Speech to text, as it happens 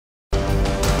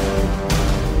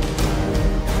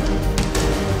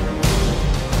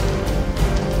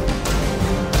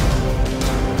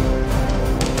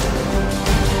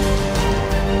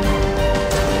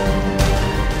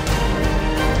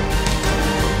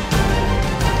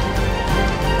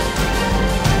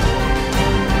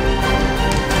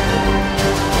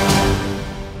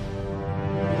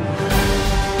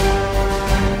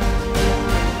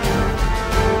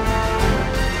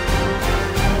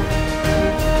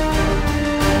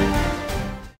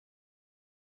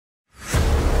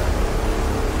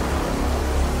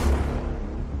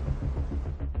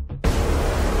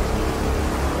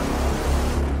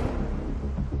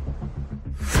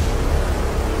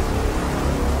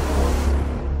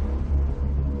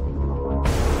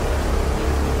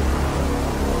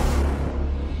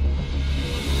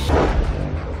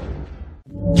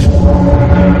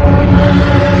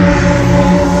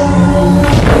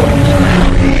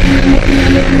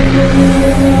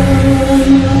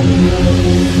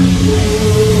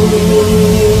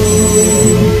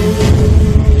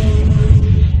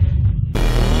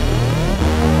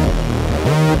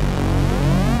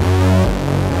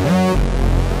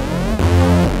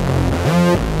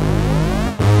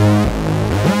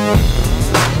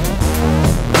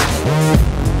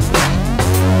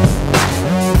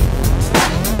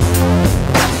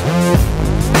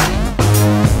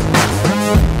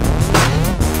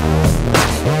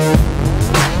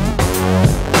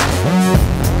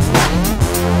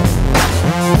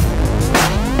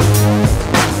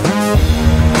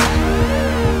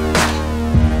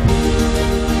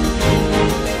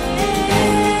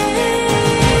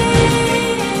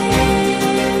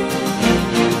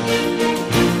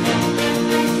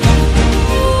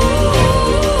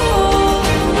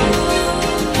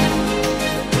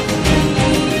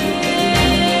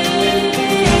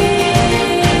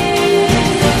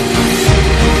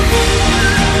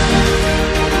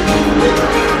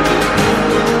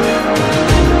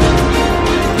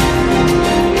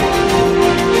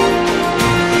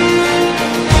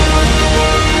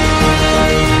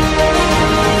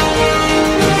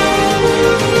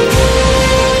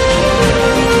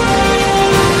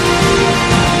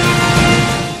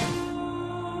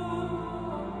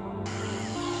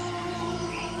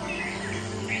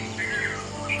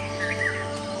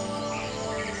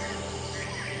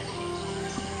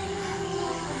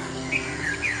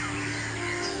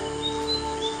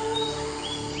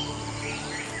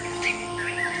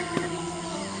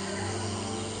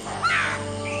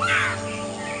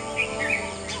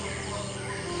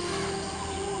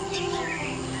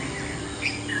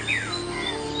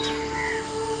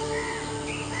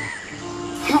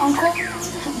Uncle.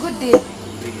 Good day.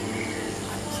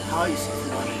 How is it?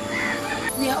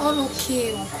 We are all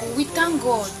okay, Uncle. We thank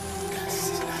God.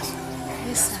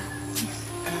 Yes, sir.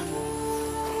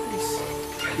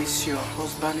 Is your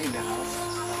husband in the house?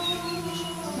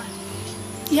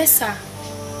 Yes, sir.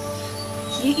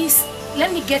 He is.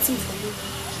 Let me get him for you.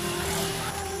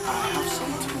 I have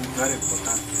something very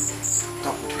important to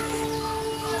talk with you.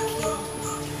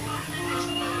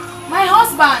 My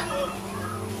husband!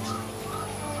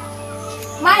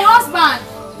 My husband!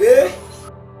 Babe?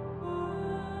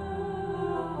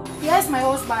 Yes, my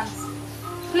husband.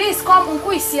 Please come,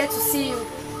 Uncle is here to see you.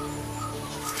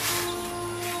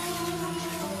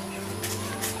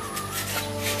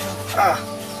 Ah,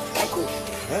 Uncle.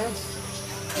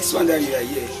 It's wonder you are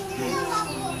here.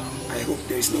 I hope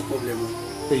there is no problem.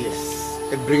 Yes.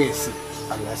 Bring a seat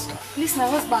and let's start. Please, my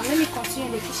husband, let me continue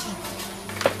in the kitchen.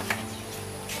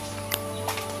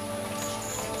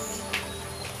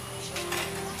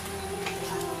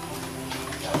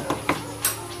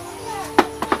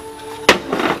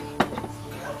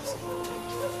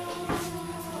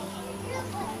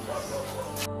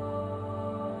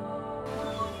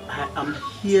 I'm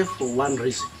here for one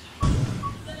reason.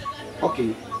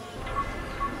 Okay.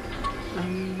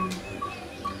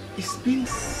 It's been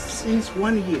since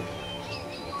 1 year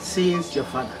since your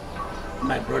father,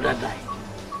 my brother, died.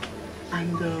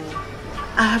 And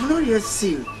I have not yet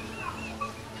seen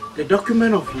the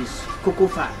document of his cocoa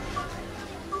farm.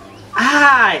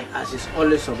 I, as his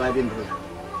only surviving brother.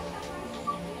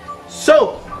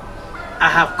 So, I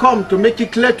have come to make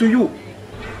it clear to you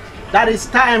that it's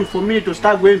time for me to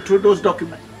start going through those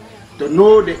documents to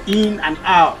know the in and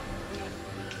out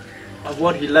of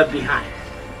what he left behind.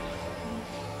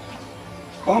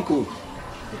 Uncle,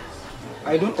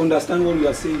 I don't understand what you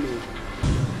are saying.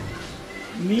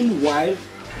 Meanwhile,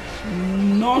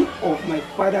 none of my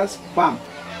father's farm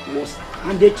was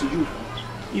handed to you,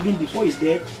 even before his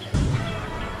death.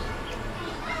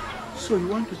 So you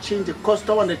want to change the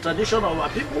custom and the tradition of our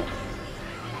people?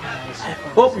 I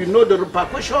hope you know the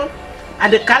repercussion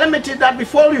and the calamity that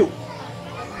befall you.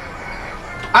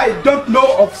 I don't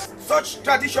know of such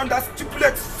tradition that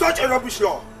stipulates such a rubbish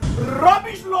law.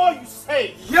 Rubbish law, you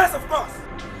say? Yes, of course.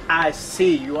 I say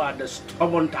you are the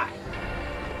stubborn type.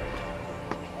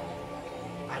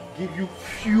 I give you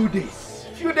few days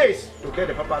to get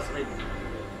the papers ready.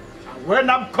 And when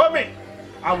I'm coming,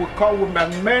 I will come with my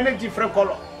many different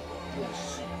colors.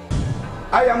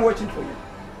 I am waiting for you.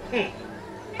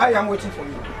 I am waiting for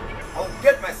you. I'll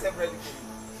get myself ready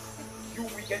for you.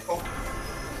 You wicked uncle.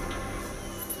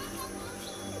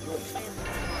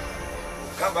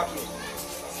 Come back here.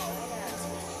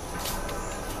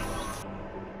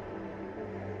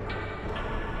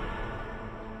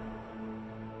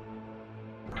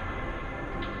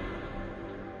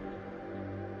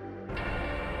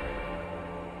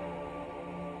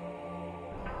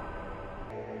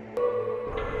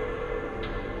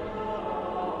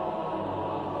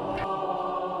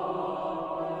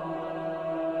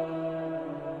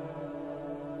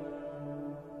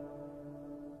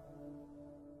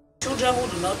 Children who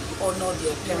do not honor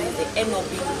their parents, they end up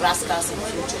being rascals in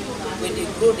future. When they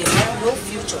grow, they have no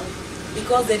future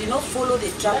because they did not follow the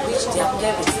track which their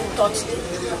parents taught them.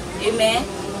 Amen.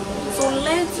 So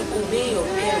learn to obey your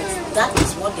parents. That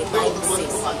is what the Bible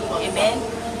says. Amen.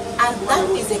 And that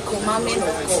is a commandment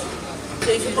of God. So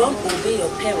if you don't obey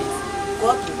your parents,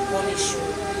 God will punish you.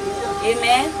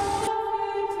 Amen.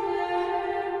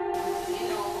 You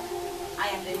know, I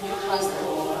am the new pastor.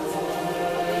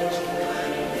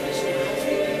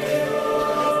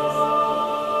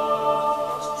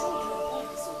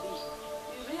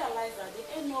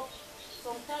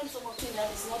 Some of things that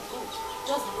is not good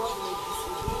just because they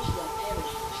disobey their parents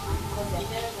and because their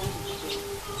parents want to do it,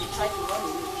 they try to run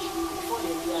away and before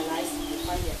they realize they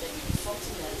find their parents doing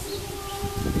something that is good.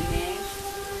 Amen.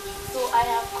 So I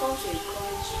have come to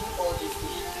encourage you all this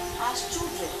day. As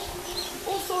children, you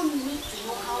also need to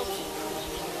know how to cook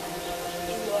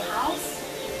in your house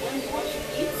when you want to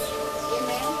eat.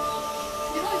 Amen.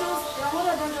 Your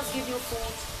mother don't just give you food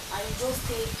and you just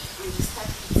take and you start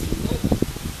eating.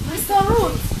 Mr.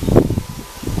 Ruth!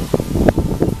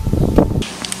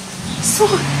 So,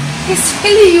 it's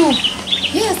really you?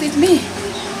 Yes, it's me.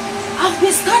 I've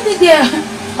been standing there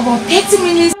about 30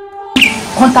 minutes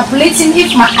contemplating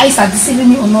if my eyes are deceiving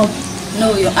me or not.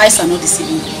 No, your eyes are not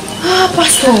deceiving me. Ah,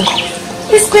 Pastor,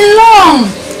 it's been long.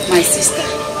 My sister,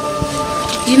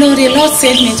 you know the Lord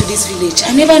sent me to this village.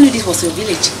 I never knew this was your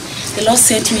village. The Lord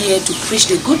sent me here to preach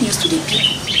the good news to the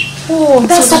people. Oh,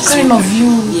 that's so kind of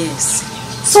you. Yes.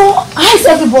 So, how is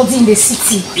everybody in the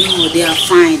city? No, they are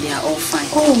fine. They are all fine.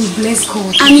 Oh, we bless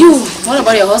God. And you? What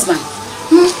about your husband?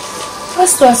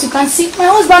 Pastor, as you can see,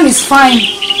 my husband is fine.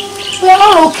 We are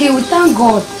all okay. We thank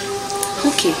God.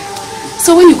 Okay.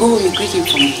 So when you go home, you greet him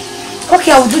for me.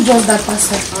 Okay, I will do just that,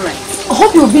 Pastor. Alright. I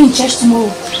hope you will be in church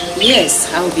tomorrow.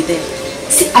 Yes, I will be there.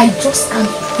 See, I just can't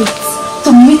wait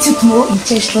to meet you tomorrow in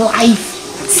church live.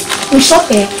 In short,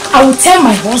 I will tell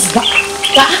my husband.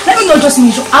 Let me not just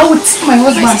meet you. I will tell my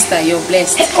husband. My sister, you're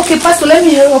blessed. Okay, Pastor, let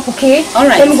me hurry up, okay?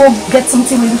 Alright. Let me go get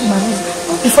something ready for my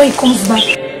husband before he comes back.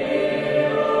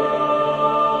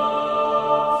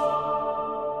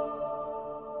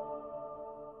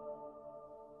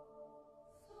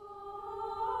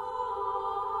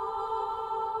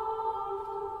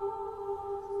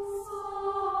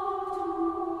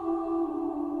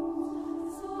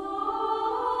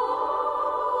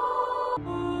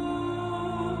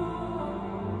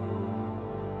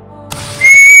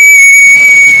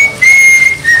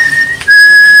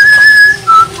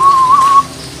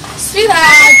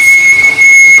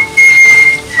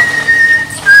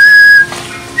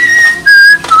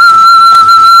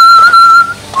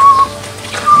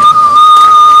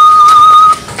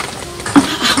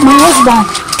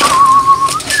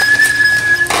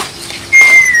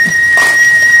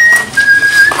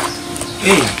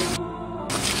 Hey.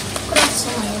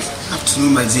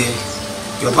 Afternoon, my dear.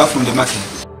 You're back from the market.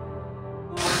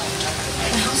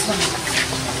 My husband,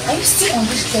 are you still on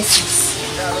these dresses?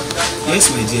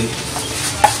 Yes, my dear.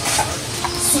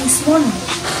 Since morning?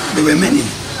 There were many.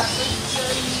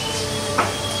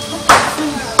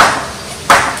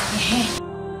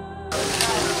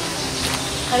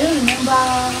 Can you remember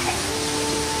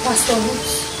Pastor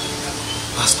Ruth?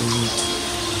 Pastor Ruth.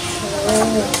 Oh,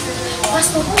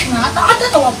 Pastor Ruth now. I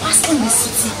thought our pastor in the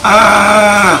city.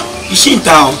 Ah, is she in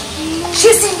town?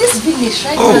 She's in this village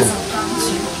right now.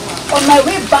 On my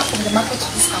way back from the market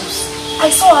to this house, I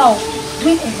saw her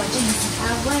doing evangelism.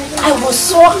 I was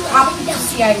so happy to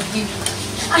see her again.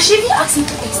 And she even asked me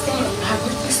to extend her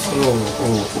request. Oh.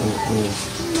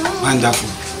 Wonderful.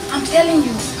 I'm telling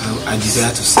you. I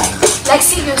desire to see her. Like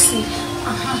seriously.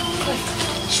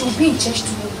 She will be in church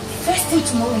tomorrow. First thing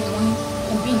tomorrow in the morning,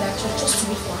 we'll be in that church just to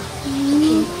wait for her.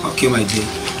 Okay, my dear.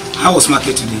 How was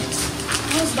market today?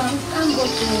 Husband, thank God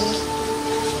to alarm.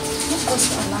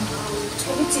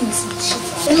 Everything is in shape.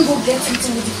 Let me go get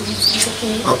something ready for you to eat,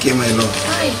 okay? Okay, my love.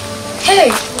 Hi.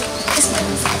 Hey. This is my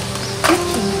husband.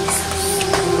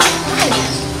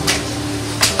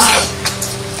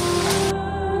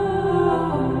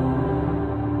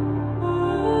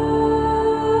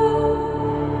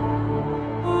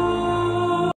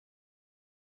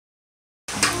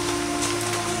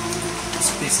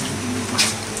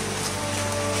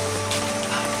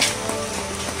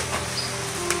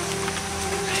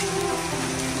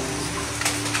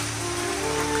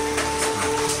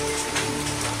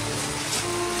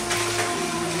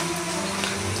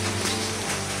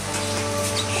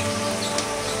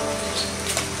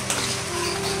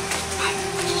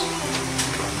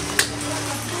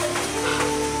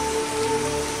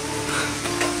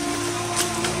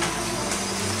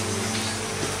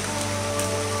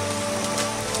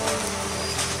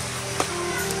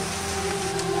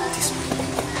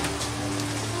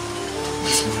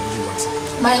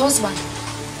 My husband.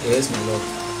 Yes, my love.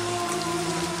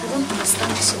 I don't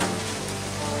understand this.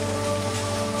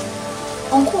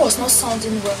 Uncle was not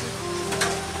sounding well.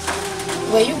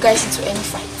 Were you guys into any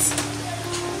fights?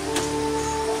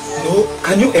 No,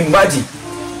 can you imagine?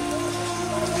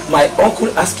 My uncle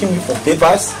asking me for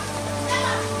papers?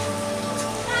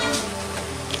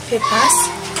 Papers?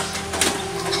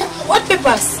 What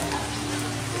papers?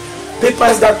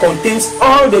 Papers that contains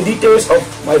all the details of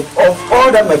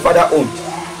all that my father owned.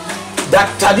 That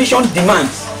tradition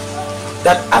demands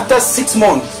that after 6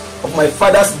 months of my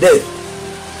father's death,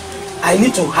 I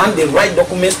need to hand the right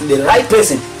documents to the right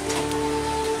person,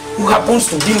 who happens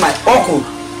to be my uncle,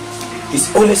 his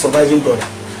only surviving brother.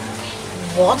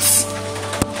 What?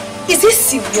 Is this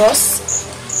serious?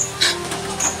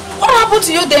 What happened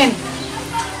to you then?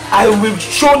 I will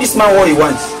show this man what he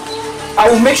wants. I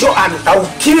will make sure I will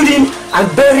kill him and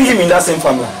bury him in that same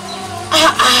family.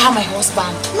 My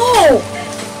husband. No,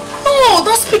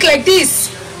 don't speak like this.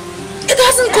 It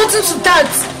hasn't gotten to that.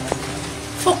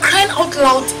 For crying out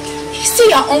loud, he's still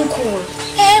your uncle.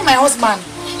 Hey, my husband,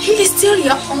 he is still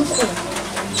your uncle.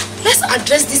 Let's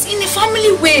address this in a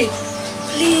family way,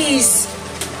 please.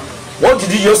 What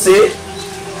did you just say?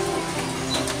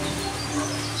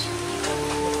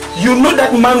 You know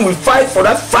that man will fight for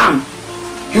that farm.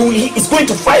 He is going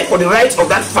to fight for the rights of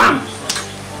that farm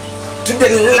to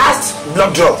the last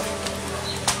blood drop.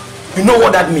 You know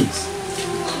what that means?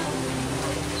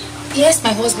 Yes,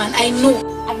 my husband, I know.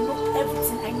 I know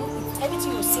everything. I know it.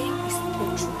 Everything you're saying is the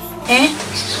truth.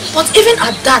 But even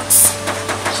at that,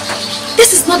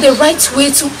 this is not the right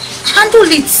way to handle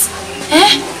it.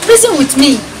 Reason with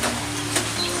me.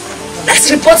 Let's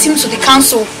report him to the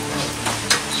council.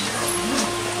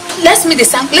 Let's meet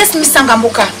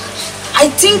Sangamoka. I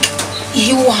think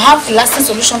he will have a lasting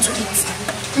solution to it.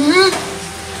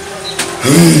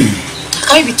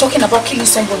 How can you be talking about killing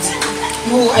somebody?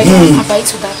 No, I don't abide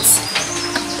to that.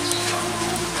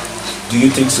 Do you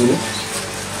think so?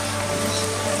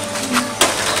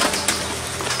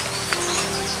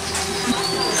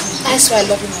 That's why I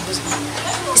love you, my husband.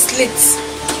 It's late.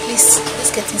 Please,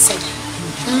 let's get inside.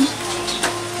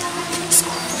 Let's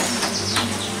go.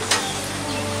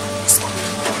 Let's go.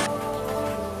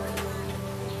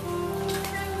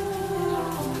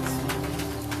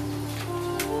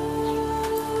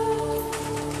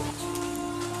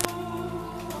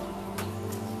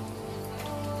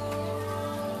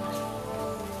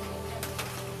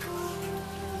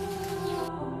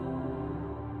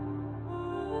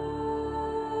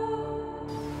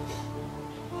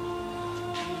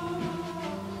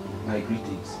 My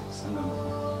greetings, Sangam.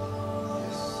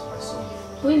 Yes, my son.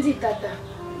 When's it, Tata?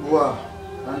 Wow.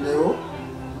 And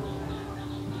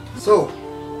so,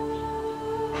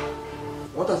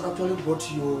 what has actually brought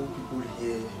you people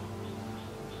here?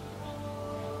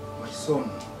 My son,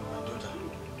 my daughter,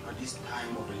 at this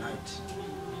time of the night.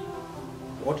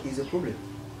 What is the problem?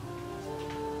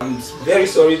 I'm very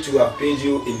sorry to have paid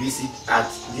you a visit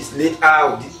at this late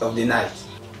hour of the night.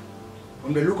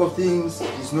 From the look of things,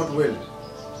 it's not well.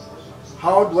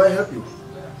 How do I help you?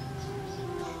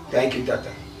 Thank you,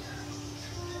 Tata.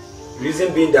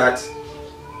 Reason being that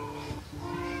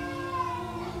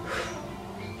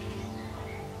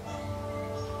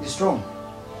Be strong.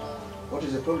 What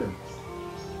is the problem?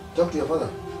 Talk to your father.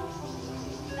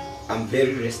 I'm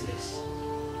very restless.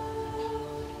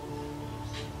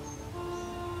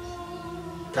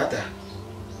 Tata,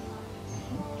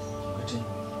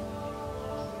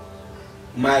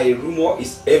 my rumor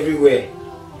is everywhere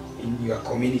in your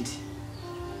community.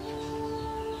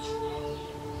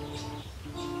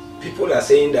 People are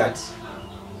saying that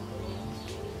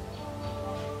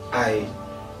I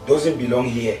doesn't belong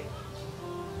here,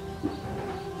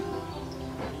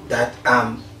 that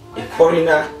I'm a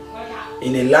foreigner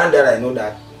in a land that I know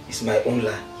that is my own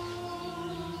land.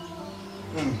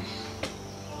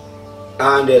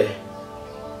 And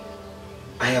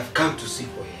I have come to seek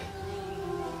for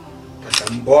help.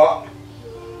 That I'm bored.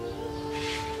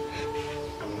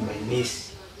 I'm on my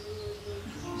knees.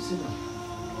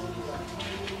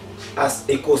 As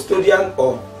a custodian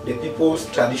of the people's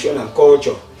tradition and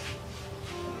culture,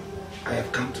 I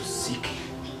have come to seek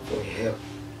for help.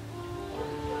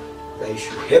 That you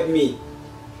should help me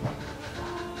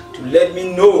to let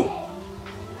me know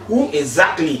who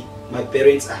exactly my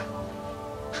parents are.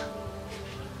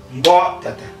 Mbo,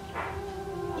 Tata.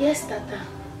 Yes, Tata.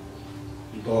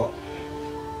 Mbo.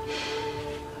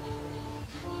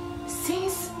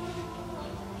 Since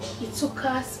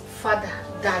Ituka's father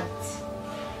died,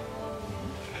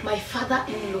 my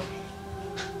father-in-law,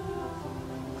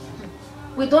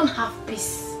 we don't have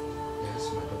peace. Yes,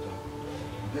 my daughter.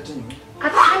 I'm getting you.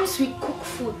 At times we cook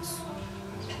food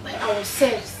by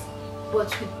ourselves, but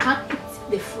we can't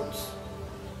eat the food.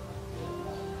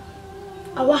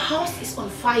 Our house is on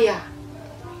fire.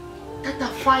 Tata,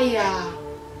 fire.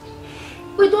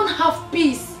 We don't have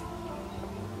peace.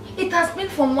 It has been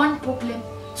from one problem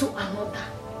to another.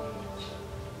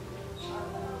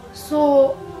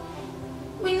 So,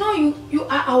 we know you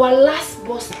are our last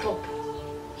bus stop.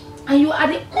 And you are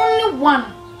the only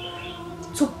one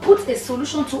to put a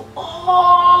solution to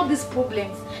all these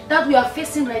problems that we are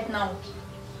facing right now.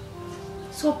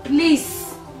 So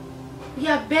please, we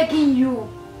are begging you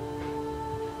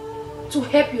to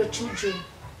help your children,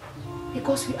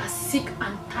 because we are sick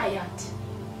and tired.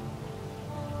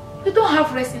 We don't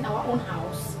have rest in our own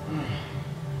house.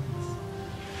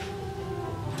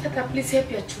 Tata, please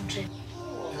help your children.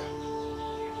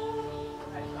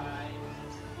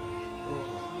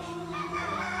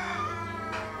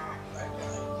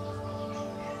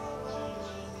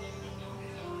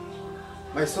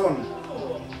 My son,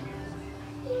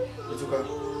 Ituka,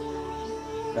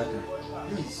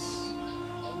 please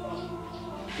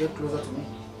get closer to me.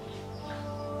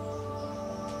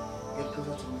 Get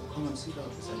closer to me. Come and sit down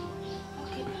beside me.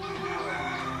 Okay.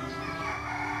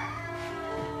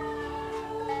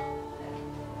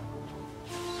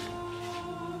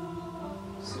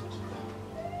 Sit down.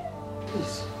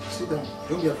 Please, sit down.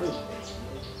 Don't be afraid.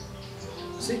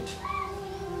 Sit.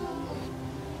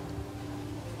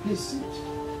 Please sit.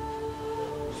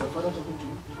 Is your father talking to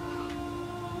you?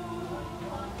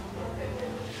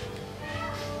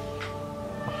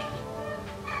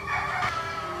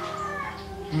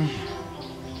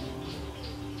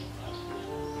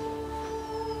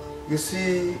 You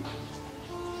see,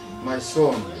 my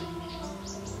son,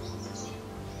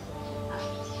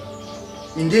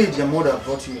 indeed your mother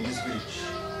brought you in this village.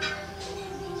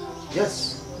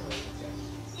 Yes.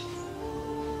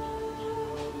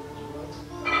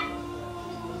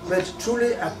 But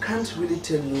truly I can't really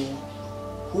tell you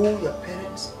who your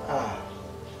parents are.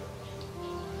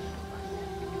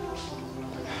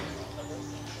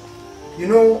 You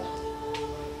know,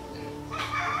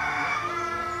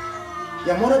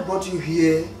 your mother brought you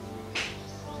here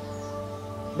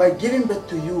by giving birth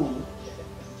to you.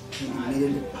 She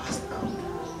immediately passed out.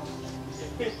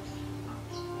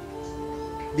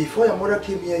 Before your mother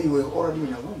came here, you were already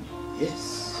in a womb.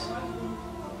 Yes.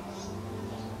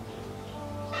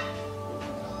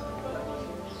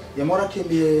 Your mother came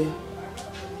here,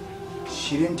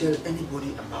 she didn't tell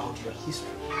anybody about your history.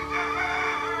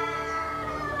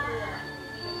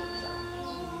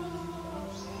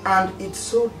 And it's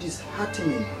so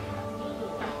disheartening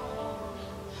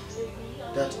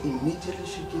that immediately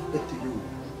she gave birth to you.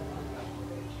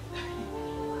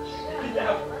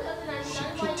 She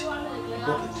kicked the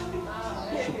bucket.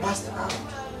 She passed out.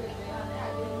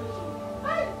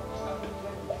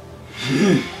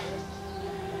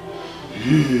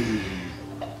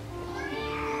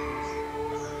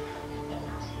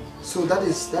 So that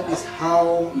is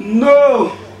how.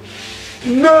 No,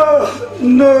 no,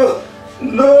 no,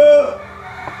 no,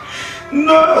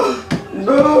 no,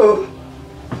 no.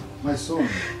 My son.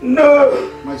 No.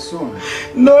 My son.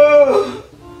 No.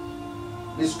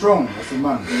 Be strong as a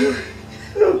man.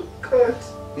 Oh God.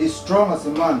 Be strong as a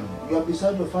man. You are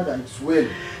beside your father. It's well.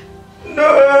 No.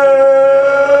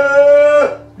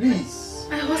 Please.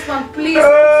 My husband, please.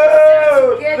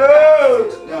 No. No.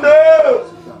 No.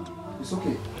 Sit down. It's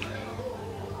okay.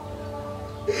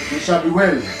 You shall be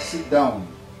well. Sit down.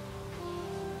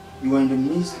 You are in the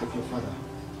midst of your father.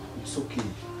 It's okay.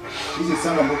 This is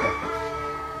Sangamoka.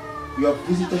 You have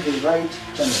visited the right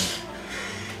channel.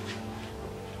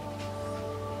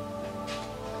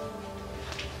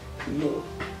 No.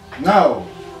 Now,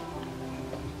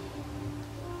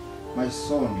 my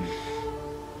son.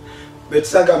 But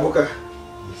Sangamoka,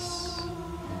 Yes.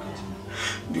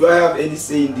 do I have any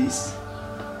say in this?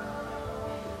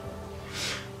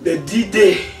 The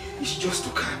D-Day is just to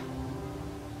come.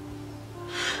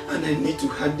 And I need to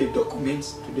hand the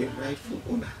documents to the rightful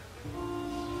owner.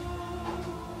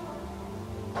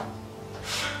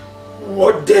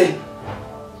 What then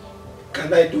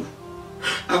can I do?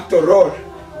 After all,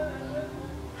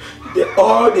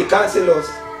 all the councillors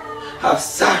have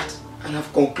sat and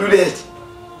have concluded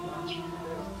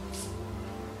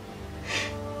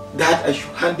that I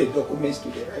should hand the documents to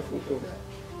the rightful owner.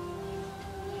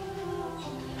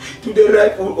 To the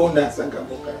rightful owner,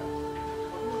 Sangamoka.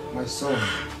 My son.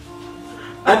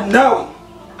 And now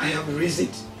I have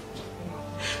reasoned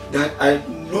that I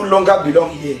no longer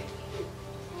belong here.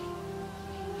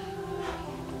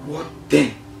 What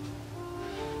then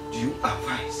do you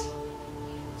advise,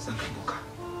 Sangamoka,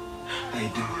 I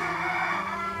do?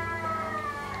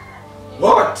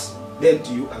 What then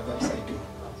do you advise I do?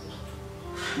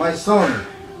 My son.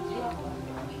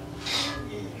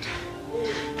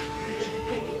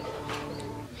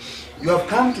 You have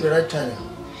come to the right time.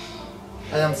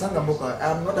 I am Sangamoka.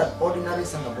 I am not an ordinary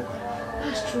Sangamoka.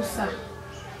 That's true, sir.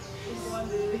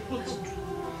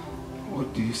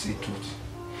 What do you say, truth?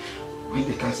 When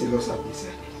the councillors have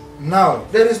decided? Now,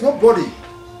 there is nobody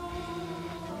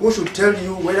who should tell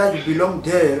you whether you belong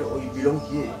there or you belong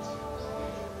here.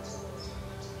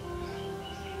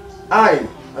 I,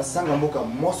 as Sangamoka,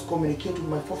 must communicate with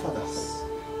my forefathers.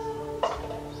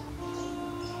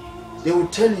 They will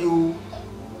tell you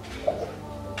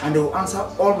and they will answer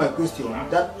all my questions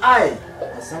that I,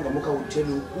 as Sangamoka, will tell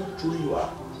you who truly you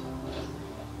are.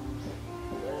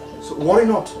 So worry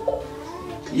not.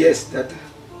 Yes, that.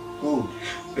 Good.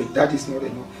 But that is not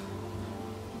enough.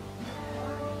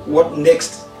 What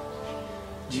next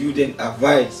do you then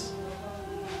advise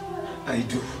I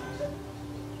do?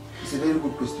 It's a very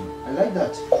good question. I like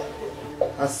that.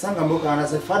 As Sangamoka and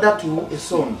as a father to a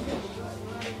son,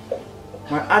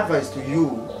 my advice to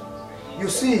you, you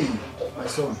see, my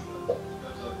son,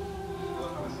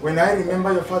 when I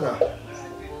remember your father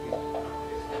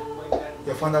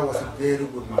was a very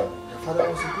good man. Your father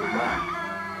was a good man.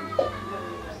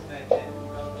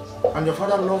 And your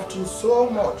father loved you so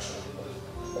much.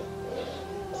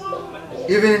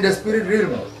 Even in the spirit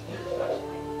realm.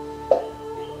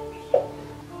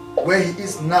 where he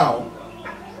is now,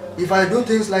 if I do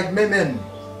things like men,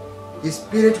 his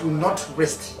spirit will not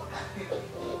rest.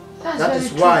 That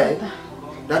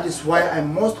is why I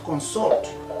must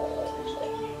consult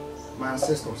my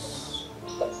ancestors,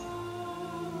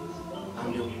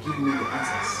 and they will give me the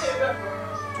answers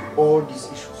to all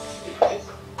these issues.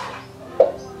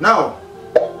 Now,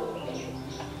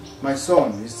 my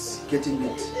son is getting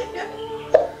late.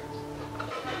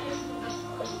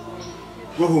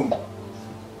 Go home.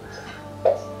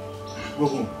 Go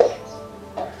home.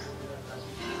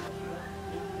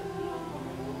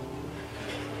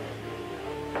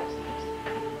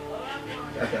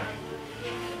 Tata,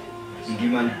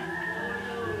 Zigiman.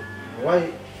 Why?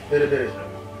 Very.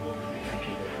 Thank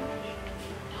you very much.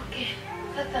 Okay,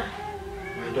 Tata.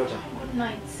 My daughter. Good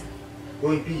night.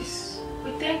 Go in peace.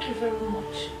 We thank you very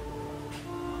much.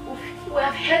 We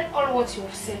have heard all what you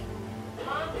have said.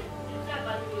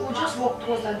 We'll just walk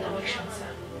towards that direction, sir.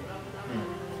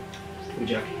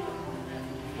 Ujaki.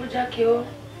 Ujaki, oh.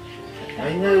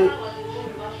 I know.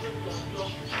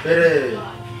 Very.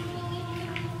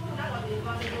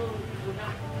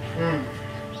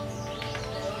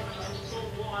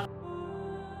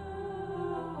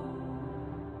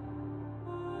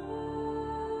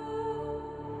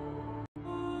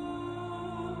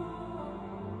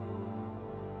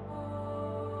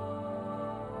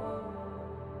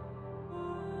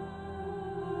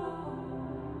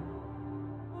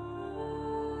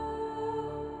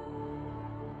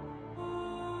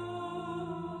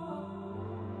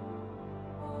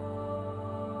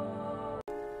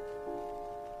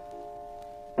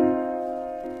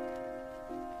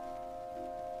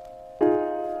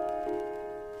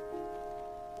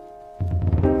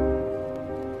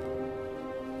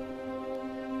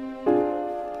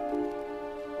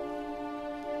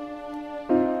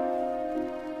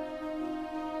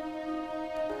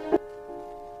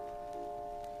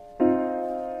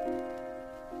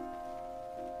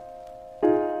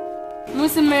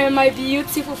 Listen, Mary, my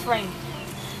beautiful friend.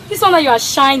 This one that you are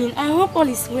shining. I hope all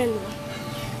is well.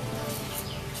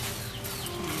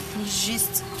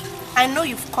 Gist. I know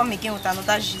you've come again with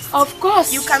another gist. Of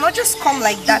course. You cannot just come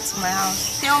like that to my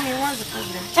house. Tell me, what's the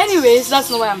problem? Anyways,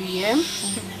 that's not why I'm here.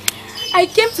 I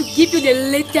came to give you the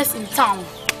latest in town.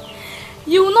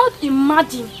 You will not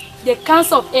imagine the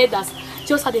Council of Elders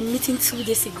just had a meeting 2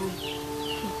 days ago.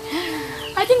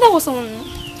 I think that was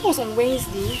on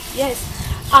Wednesday. Yes.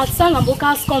 At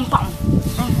Sangamboka's compound.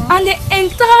 And the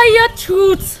entire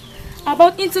truth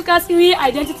about Ituka's real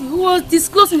identity was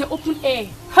disclosed in the open air.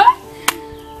 Huh?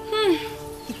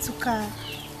 Ituka.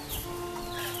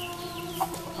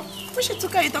 Which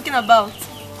Ituka are you talking about?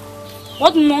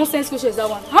 What nonsense question is that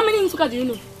one? How many Ituka do you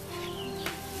know?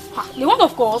 The one,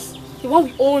 of course, the one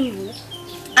we all know.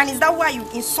 And is that why you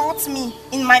insult me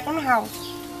in my own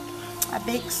house? I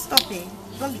beg, stop it.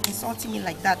 Don't be insulting me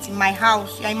like that in my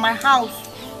house. You're in my house.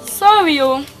 Sorry,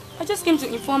 oh. I just came to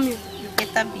inform you. You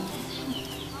better be.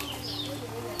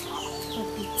 Stop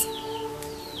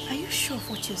it. Are you sure of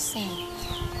what you're saying?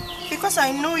 Because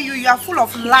I know you are full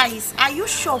of lies. Are you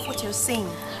sure of what you're saying?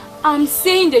 I'm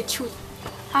saying the truth.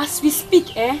 As we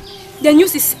speak, the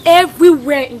news is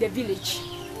everywhere in the village.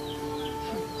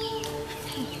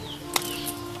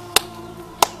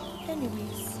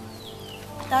 Anyways,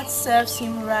 that serves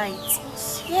him right.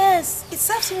 Yes, it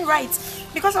serves him right.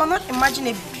 Because I will not imagine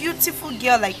a beautiful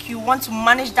girl like you want to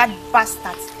manage that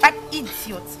bastard, that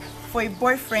idiot, for a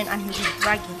boyfriend and he'll be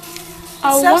bragging.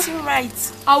 It serves him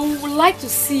right. I would like to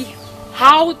see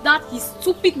how that his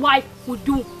stupid wife would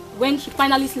do when he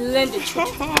finally learned the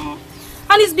truth.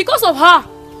 And it's because of her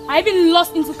I even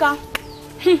lost Ituka.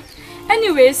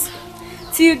 Anyways,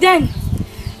 till then.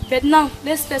 But now,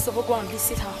 let's first of all go and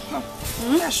visit her.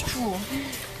 That's true.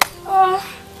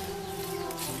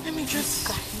 Let me just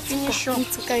finish up.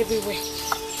 Ituka everywhere.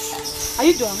 Are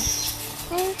you done?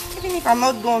 Even if I'm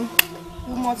not done,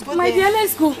 we must go. My there. dear,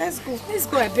 let's go. Let's go. Let's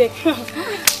go, I beg.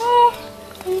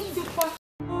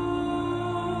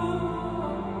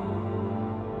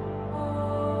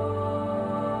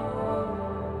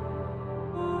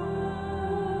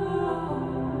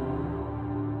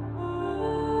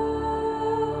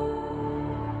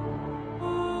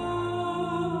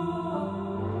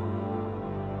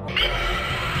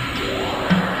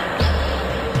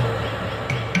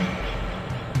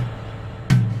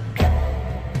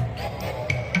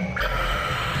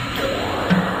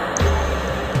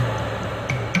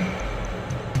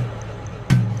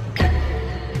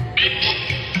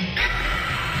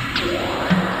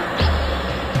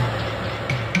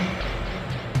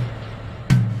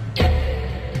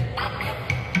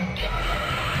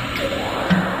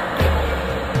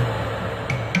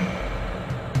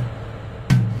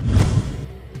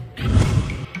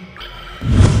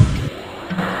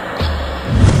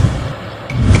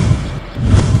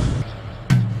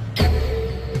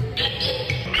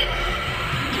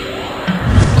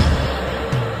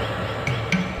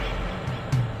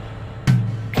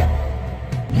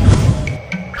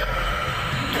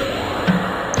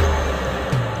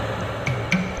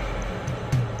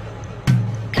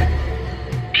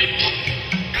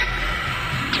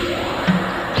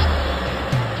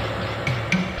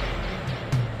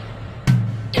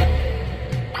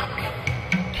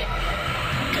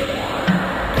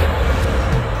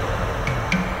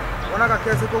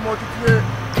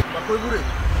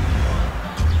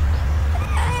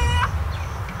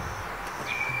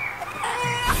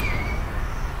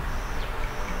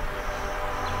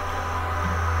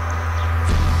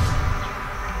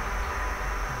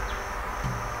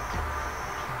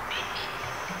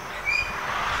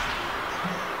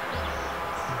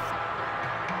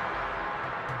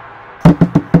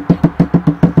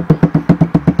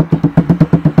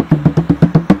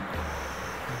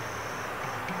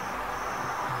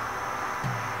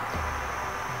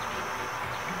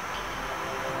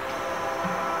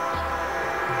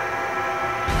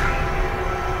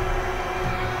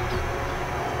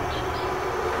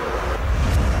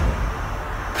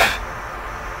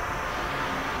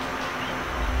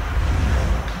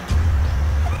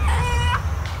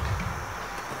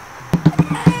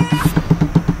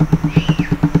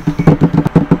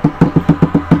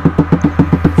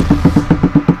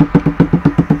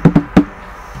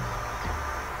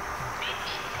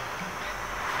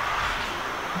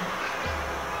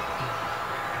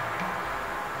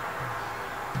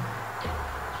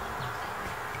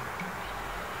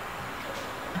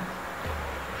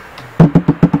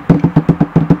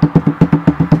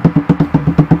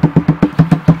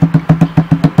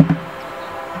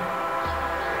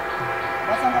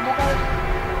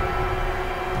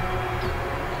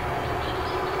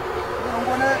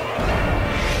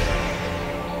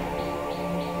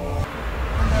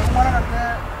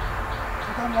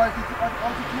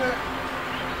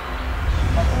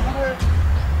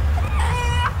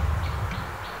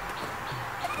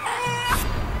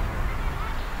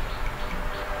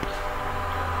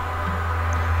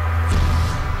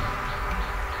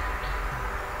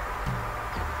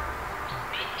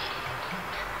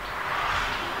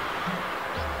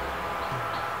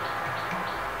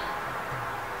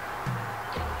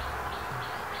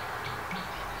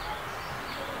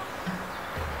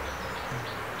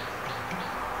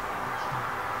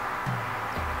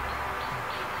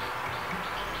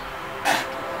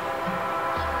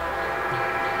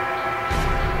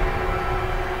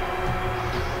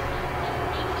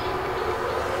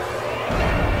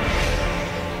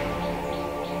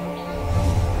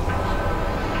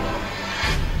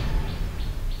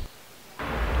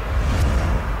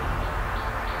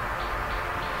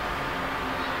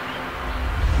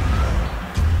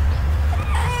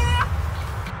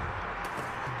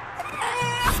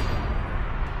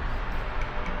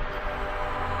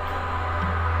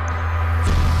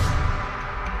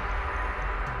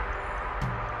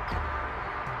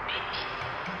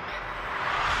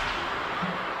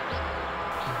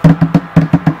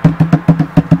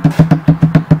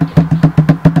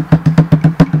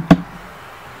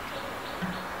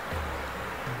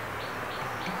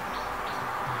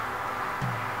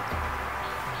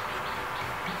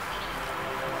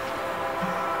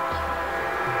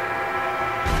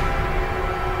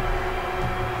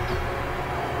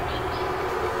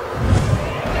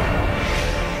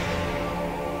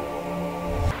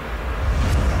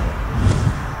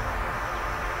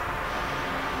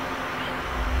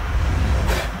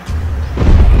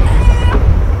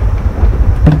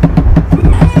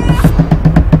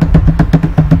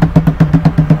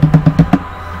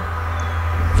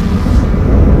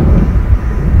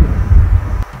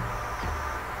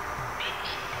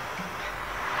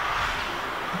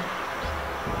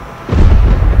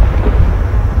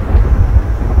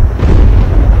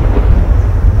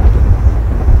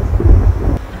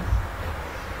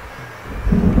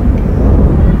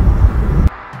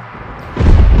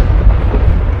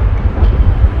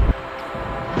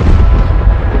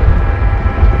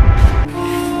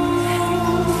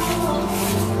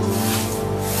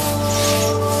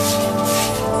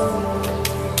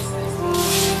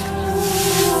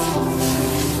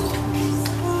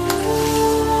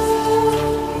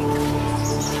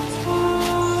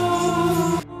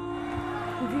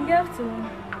 too.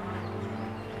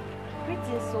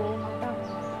 Pretty so, madam.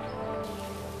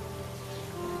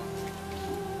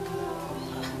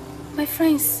 My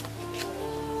friends,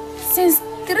 since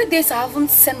 3 days I haven't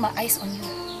set my eyes on you.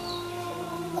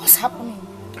 What's happening?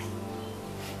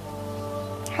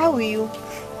 How are you?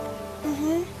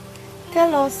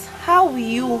 Tell us, how are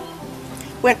you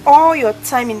when all your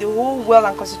time in the whole world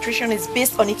and concentration is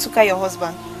based on Ituka, your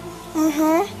husband?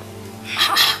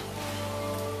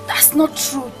 That's not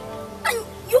true. And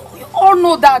you all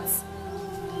know that.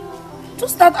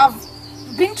 Just that I've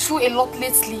been through a lot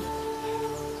lately.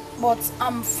 But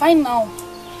I'm fine now.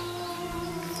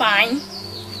 Fine?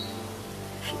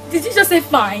 Did you just say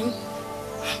fine?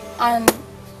 And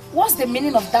what's the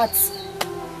meaning of that?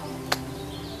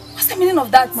 What's the meaning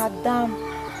of that? Madam,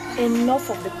 enough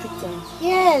of the pretense.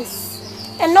 Yes,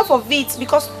 enough of it,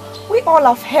 because we all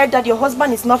have heard that your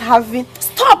husband is not having...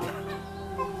 Stop!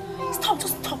 Stop,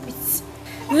 just stop it.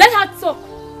 Let her talk.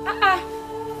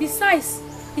 Besides,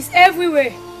 it's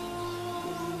everywhere.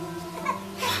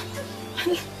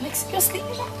 Like seriously,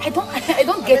 I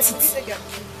don't get it.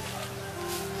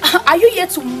 Are you here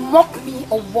to mock me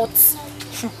or what?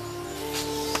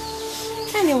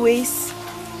 Anyways,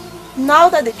 now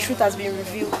that the truth has been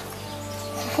revealed,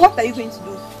 what are you going to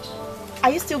do?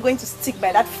 Are you still going to stick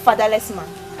by that fatherless man?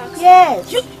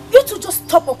 Yes. You two just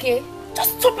stop, okay?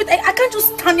 Just stop it. I can't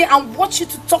just stand here and watch you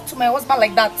to talk to my husband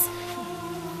like that.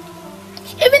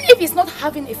 Even if he's not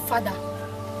having a father,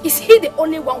 is he the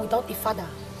only one without a father?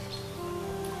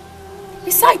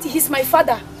 Besides, he's my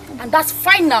father, and that's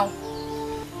fine now.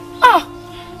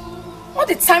 All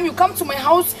the time you come to my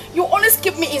house, you always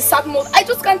keep me in sad mode. I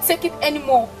just can't take it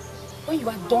anymore. When you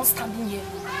are done standing here,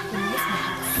 you leave my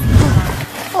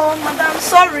house. Oh, madam,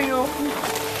 sorry.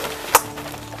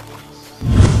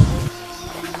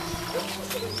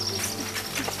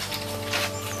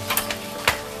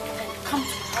 Come to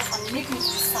my house and make me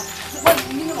sad. What's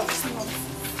the meaning of this nonsense?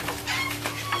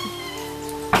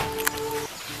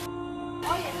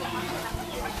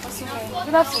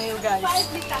 Good afternoon, you guys.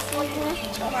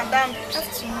 Madam,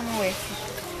 afternoon.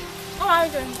 How are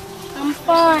you doing? I'm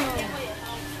fine.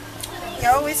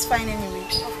 You're always fine anyway.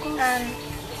 And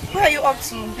where are you up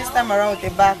to this time around with the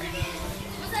bag?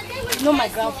 You know my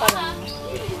grandfather.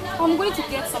 I'm going to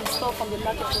get some stuff from the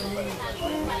market for me.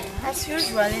 As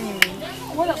usual anyway.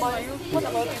 What about you? What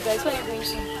about you guys? Where are you going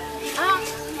to?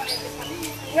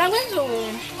 We are going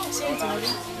to see you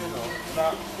tomorrow.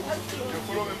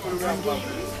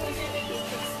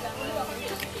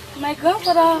 My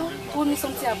grandfather told me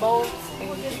something about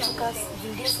Ituka's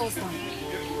Vinde's husband.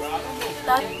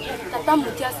 That Tata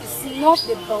Mutias is not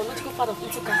the biological father of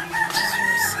Ituka.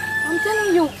 I'm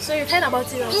telling you. So you've heard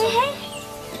about it also?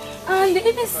 And they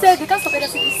even said, the cast of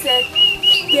Edacity said,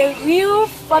 the real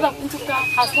father of Ituka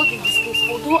has not been disclosed,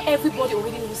 although everybody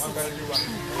already knows it.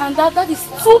 And that is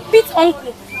stupid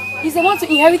uncle. He's the one to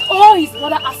inherit all his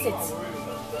brother's assets.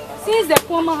 Since the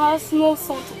poor man has no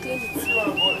son to claim it.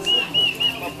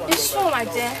 It's true, my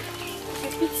dear.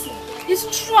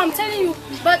 It's true, I'm telling you.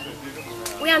 But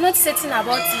we are not certain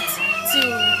about it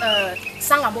till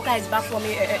Sangaboka is back from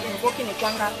invoking a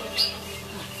Kwanga.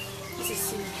 This is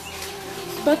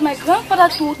serious. But my grandfather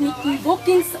told me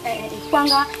invoking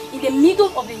Kwanga in the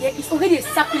middle of the year is already a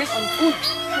sacrilege on its own.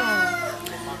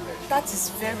 That is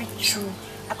very true,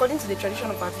 according to the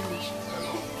tradition of our village.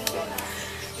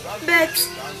 But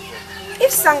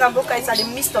if Sangaboka is at the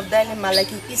midst of dilemma like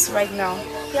he is right now,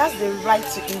 he has the right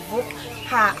to invoke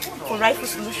her for rightful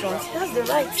solutions. He has the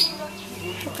right.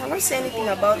 I cannot say anything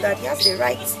about that. He has the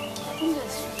right.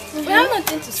 We have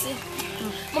nothing to say.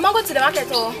 Mama, go to the market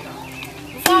before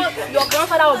your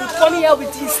grandfather will be coming here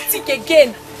with his stick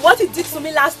again. What he did to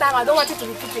me last time, I don't want it to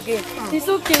repeat again. It's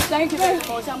okay, thank you very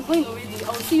much. I'm going already.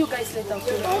 I'll see you guys later.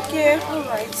 Okay.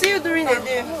 Alright. See you during the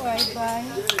day. Alright, bye.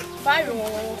 Bye.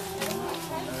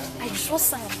 I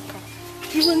trust Sangaboka.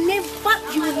 He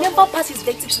will never pass his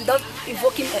verdicts without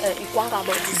invoking Ikwanga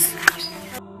about this.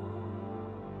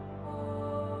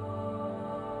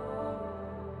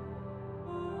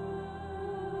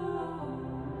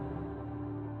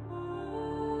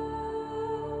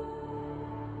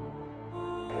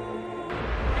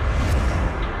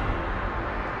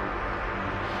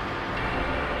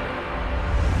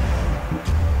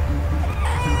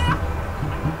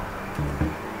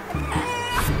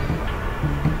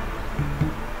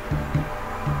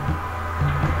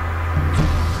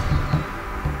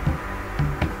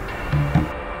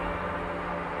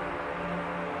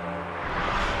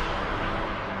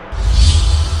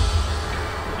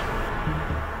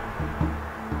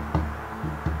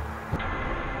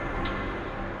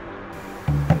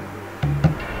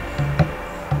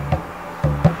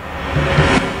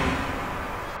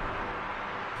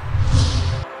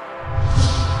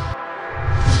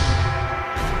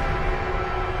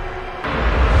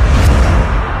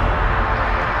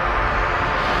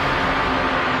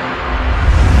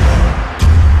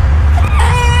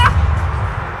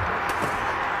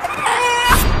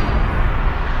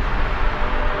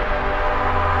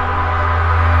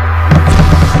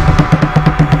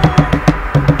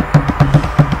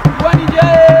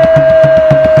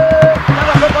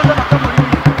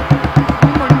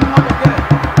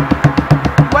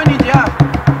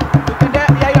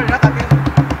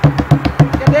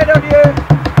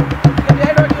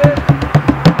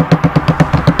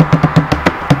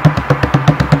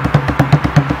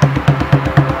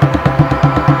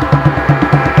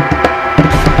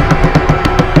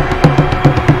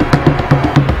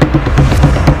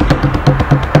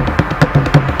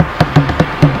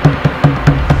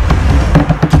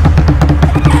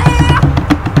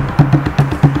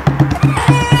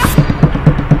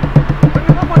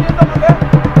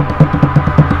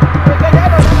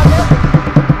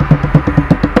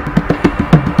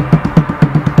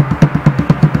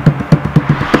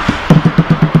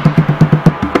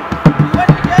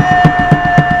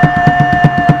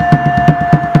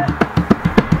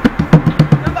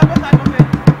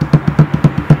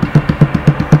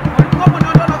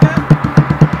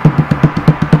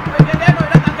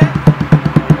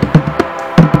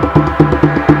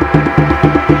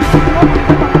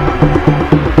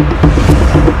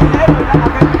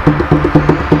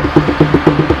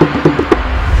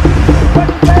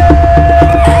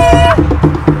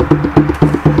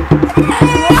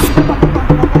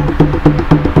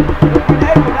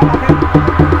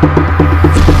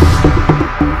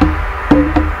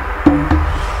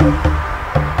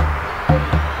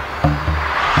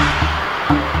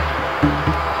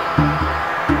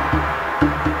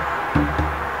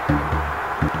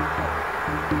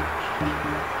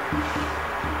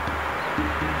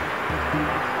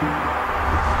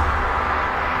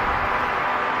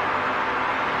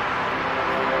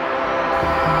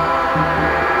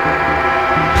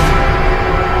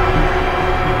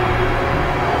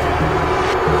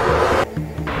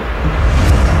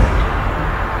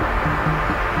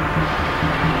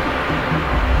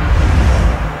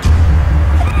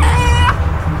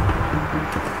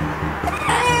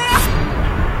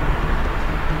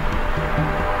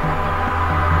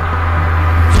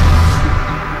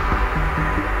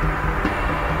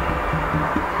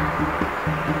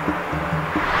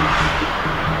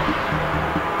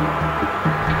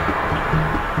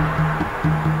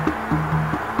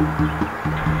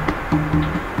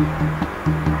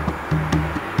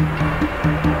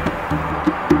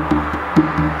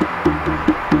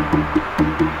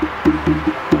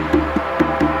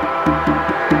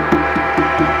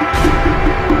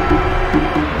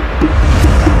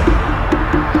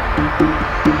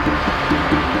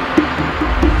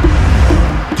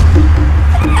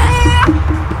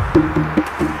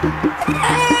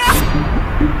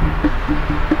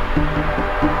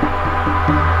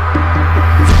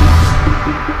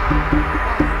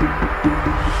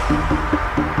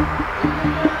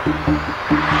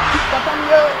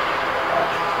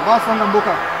 Basanga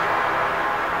mboka.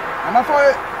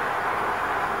 Anafoe.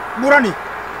 Burani.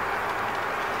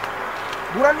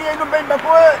 Burani ino mbemba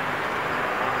koe.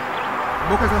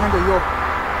 Mboka zanango yo.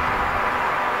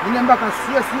 Nine mbaka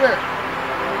sie.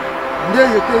 Ndiye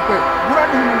yekekwe.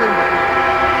 Burani ino mbemba.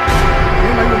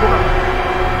 Nina ino mboka.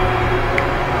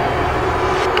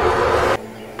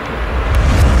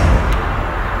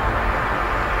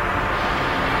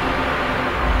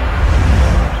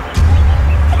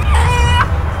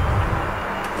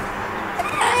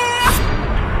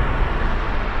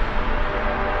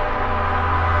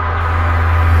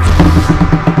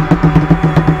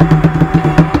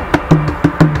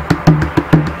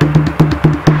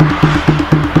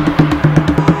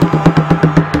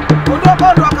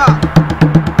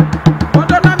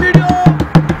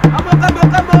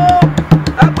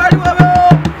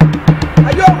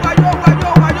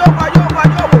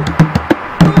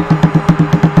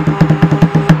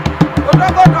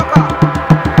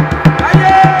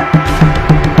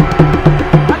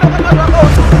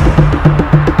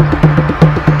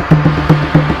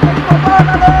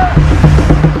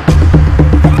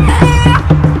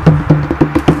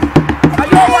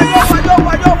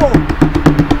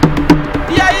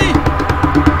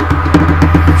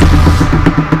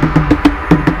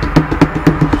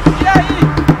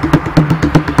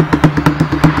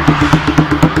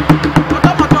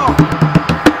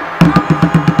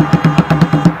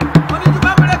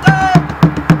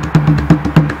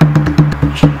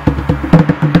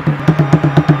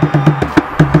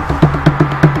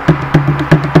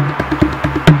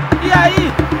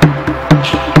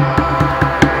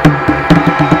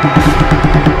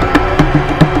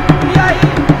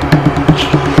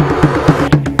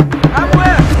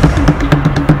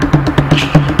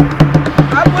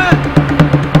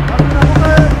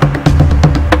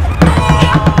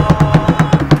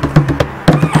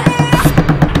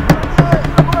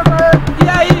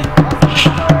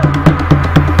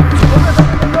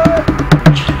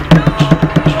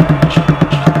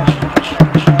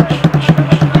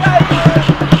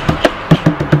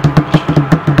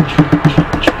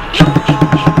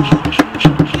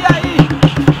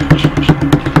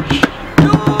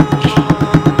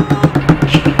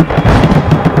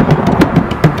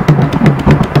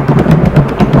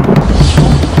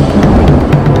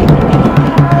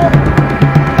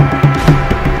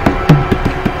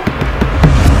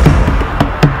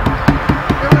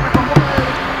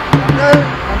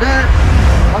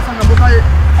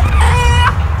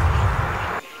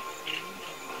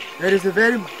 There is a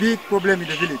very big problem in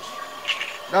the village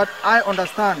that I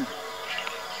understand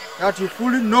that you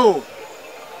fully know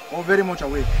or very much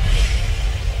aware.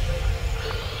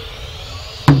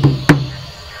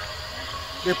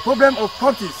 The problem of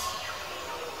properties.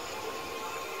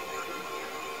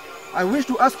 I wish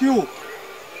to ask you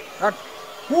that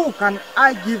who can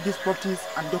I give these properties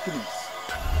and documents?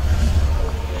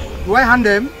 Do I hand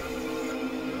them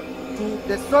to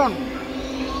the son,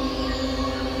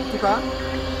 Tuka?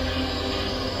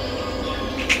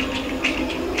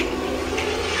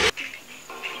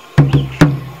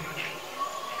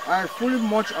 I'm fully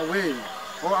much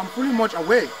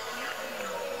aware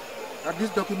that this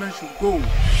document should go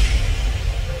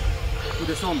to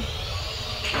the son.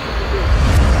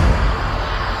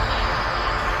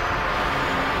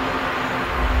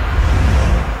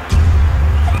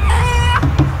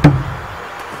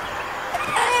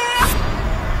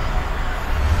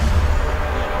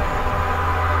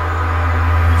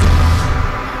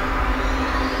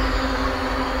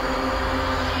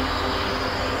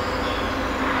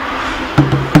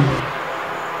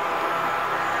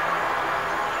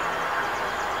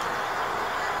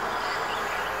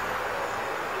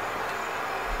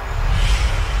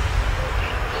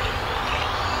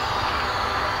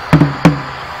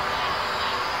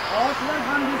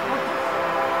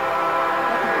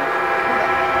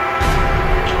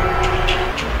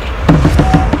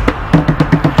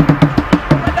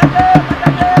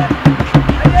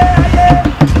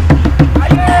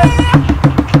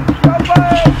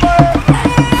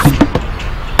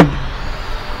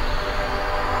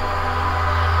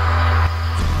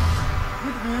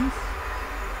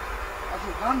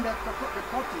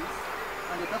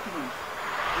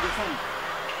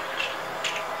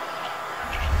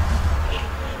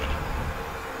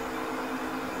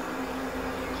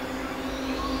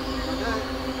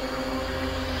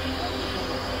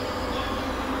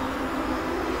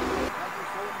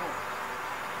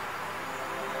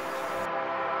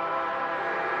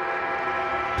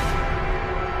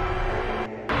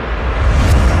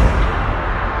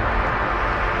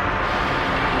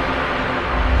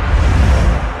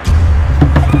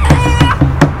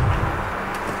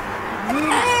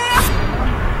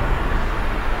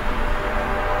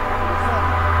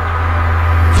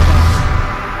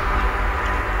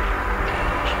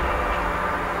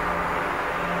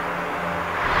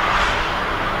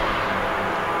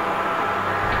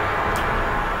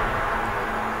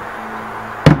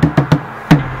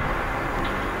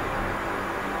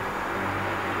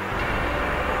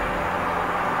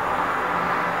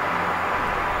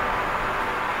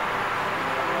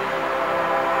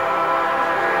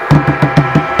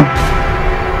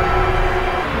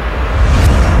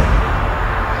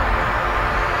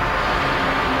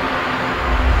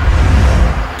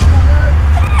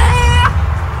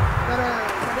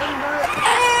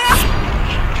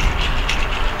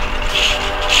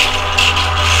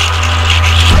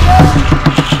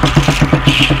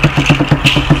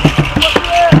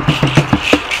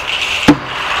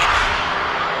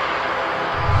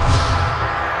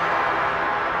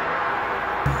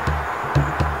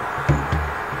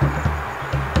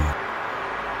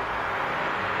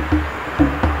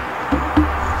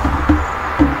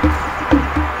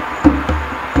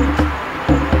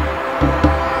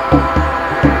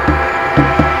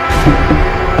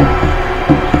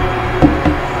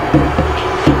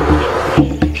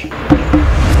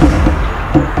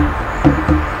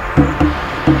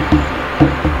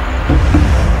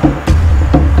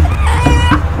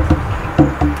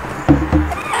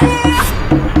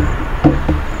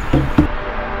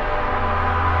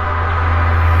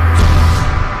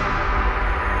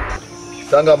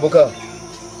 Sangambuka,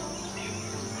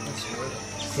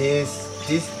 since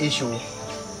this issue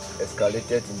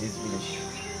escalated in this village,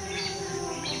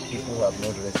 people have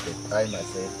not rested. I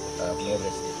myself have not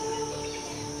rested.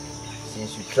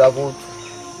 Since you traveled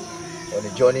on a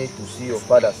journey to see your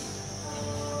fathers,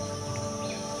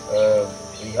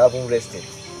 we haven't rested.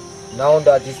 Now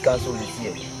that this council is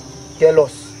here, tell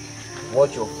us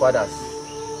what your fathers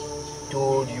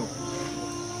told you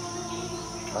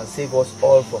and save us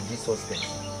all from this suspense.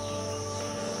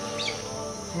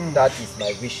 That is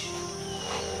my wish.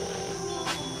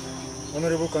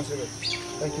 Honorable Councillor,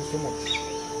 thank you so much.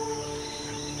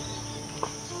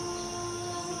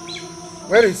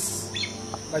 Where is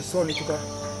my son, Ituka?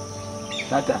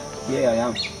 Tata, here I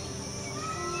am.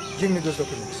 Give me those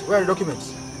documents. Where are the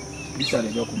documents? These are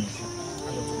the documents.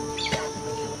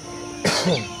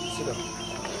 Sit down.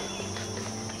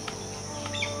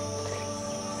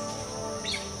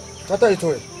 Tata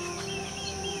Itoe.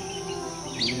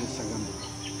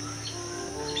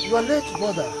 Your late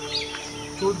brother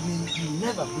told me you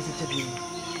never visited him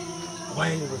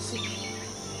while he was sick.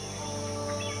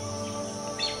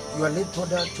 Your late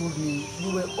brother told me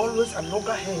you were always a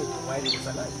loggerhead while he was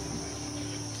alive.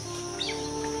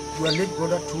 Your late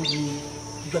brother told me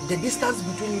that the distance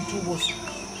between you two was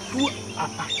too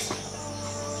apart.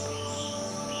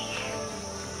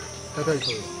 Tata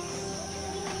Itoe.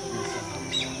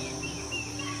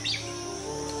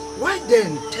 Why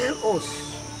then tell us,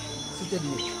 seated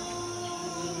here,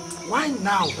 why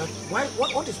now?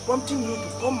 What is prompting you to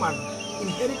come and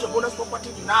inherit your brother's property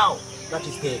now that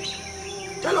is dead?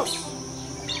 Tell us.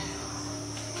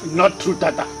 Not true,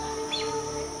 Tata.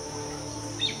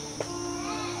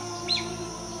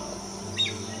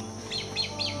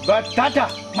 But Tata,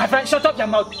 my friend, shut up your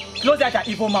mouth. Close that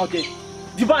evil mouth there.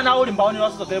 The man now holding bound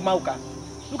us to the Mauka.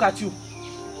 Look at you.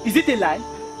 Is it a lie?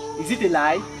 Is it a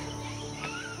lie?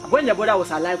 When your brother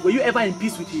was alive, were you ever in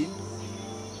peace with him?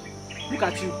 Look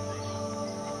at you.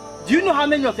 Do you know how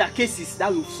many of your cases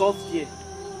that we've solved here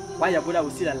while your brother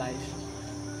was still alive?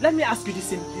 Let me ask you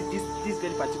this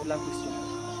very particular question.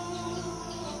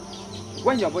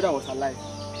 When your brother was alive,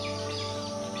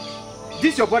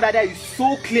 this your brother that you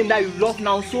so claim that you love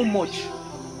now so much,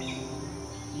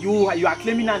 you are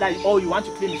claiming now that all you want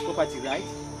to claim is property, right?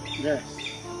 Yes.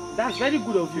 That's very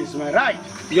good of you. It's my right.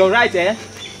 You're right, eh?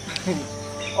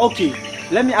 Okay,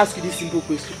 let me ask you this simple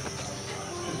question.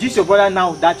 This your brother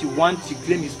now that you want to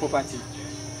claim his property,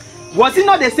 was he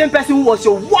not the same person who was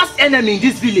your worst enemy in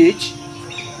this village?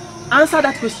 Answer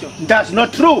that question. That's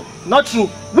not true. Not true.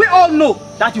 We all know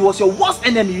that he was your worst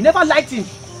enemy. You never liked him.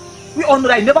 We all know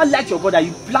that you never liked your brother.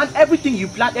 You planned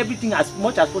everything as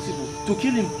much as possible to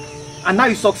kill him. And now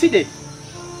you succeeded.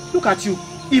 Look at you,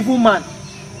 evil man.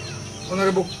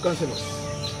 Honorable Councillors,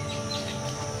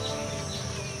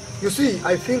 you see,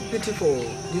 I feel pity for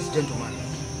this gentleman.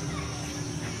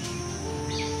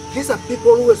 These are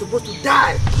people who were supposed to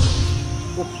die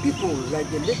for people like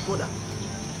the late brother.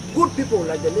 Good people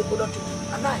like the late brother to be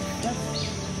alive.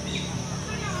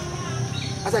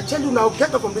 As I tell you now,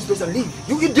 get up from this place and leave.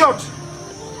 You idiot!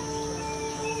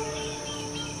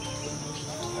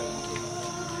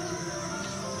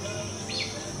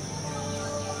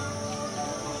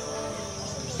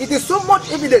 It is so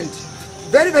much evident,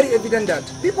 very, very evident that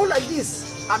people like this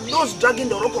are those dragging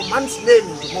the Oroko man's name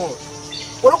into the mud.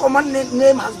 Oroko man's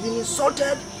name has been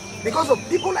insulted because of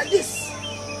people like this.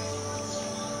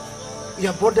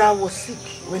 Your brother was sick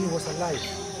when he was alive.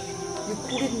 You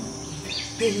couldn't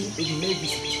pay him a May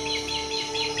visit.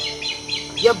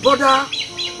 Your brother,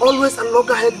 always a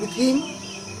loggerhead with him,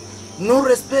 no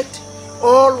respect,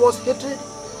 all was hatred.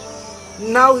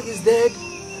 Now he is dead.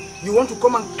 You want to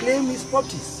come and claim his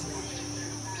properties.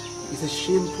 It's a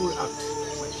shameful act.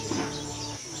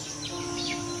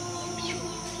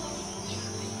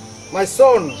 My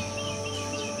son,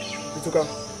 Ituka.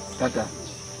 Tata.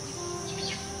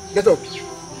 Get up.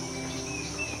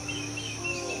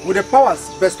 With the powers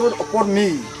bestowed upon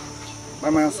me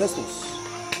by my ancestors,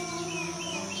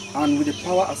 and with the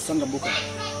power of Sangambuka,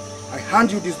 I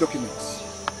hand you these documents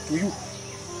to you.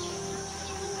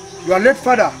 Your late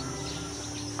father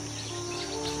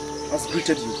has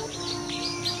greeted you.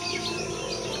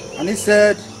 And he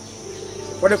said,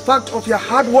 for the fact of your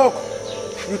hard work,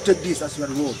 you take this as your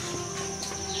reward.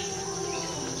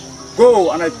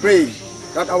 Go, and I pray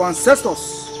that our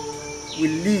ancestors will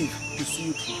live to see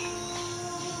you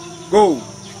through. Go.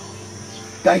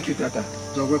 Thank you, Tata.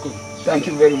 You're welcome. Thank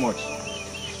you very much.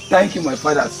 Thank you, my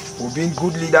fathers, for being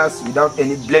good leaders without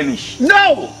any blemish.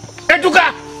 No!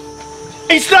 Etuka!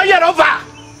 It's not yet over!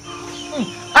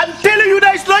 I'm telling you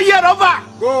that it's not yet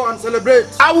over! Go and celebrate.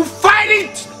 I will fight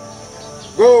it!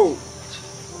 Go.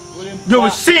 You will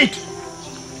see it.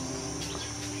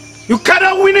 You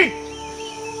cannot win it.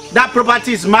 That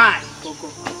property is mine.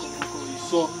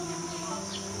 So,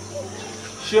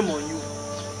 shame on you.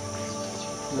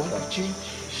 You want to change?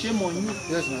 Shame on you.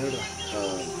 Yes, my elder.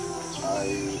 I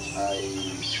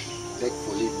beg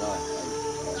for leave now.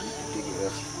 I need to take a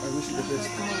rest. I wish you the best.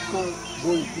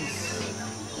 Go in peace.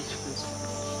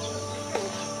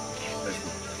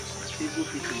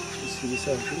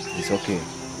 It's okay.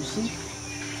 You see,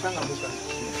 I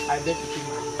beg to you,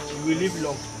 you will live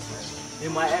long.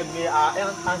 May our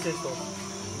ancestors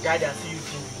guide and see you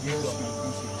through. Yes,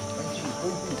 thank you. Go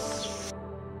in peace.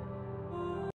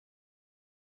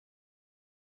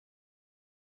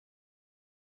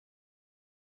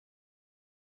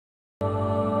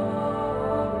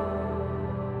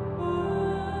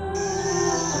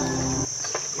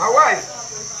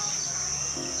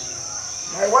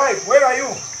 My wife, where are you?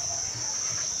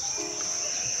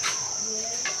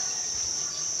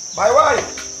 My wife.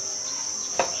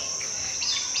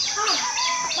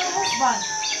 My husband,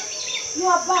 you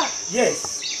are back.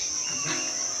 Yes.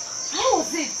 How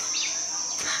was it?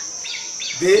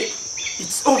 Babe,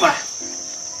 it's over.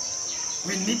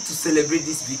 We need to celebrate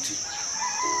this victory.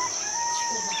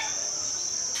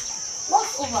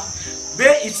 What's over?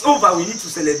 Babe, it's over. We need to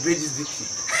celebrate this victory.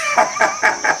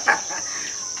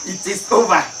 It is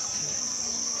over.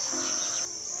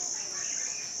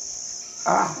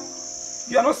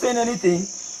 You are not saying anything.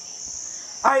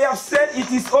 I have said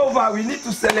it is over. We need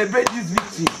to celebrate this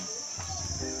victory.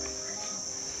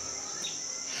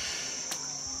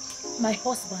 My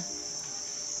husband,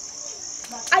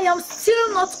 I am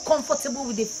still not comfortable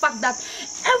with the fact that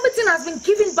everything has been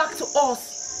given back to us.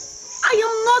 I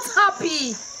am not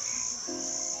happy.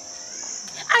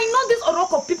 I know this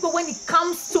Oroko people when it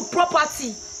comes to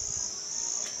property.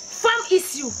 Farm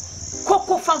issue,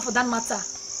 cocoa farm for that matter.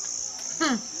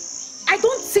 I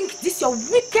don't think this your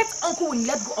wicked uncle will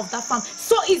let go of that farm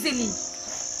so easily.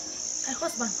 My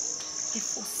husband, I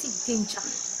foresee danger.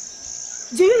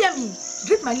 Do you hear me?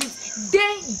 Read my lips.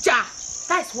 Danger.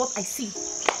 That is what I see.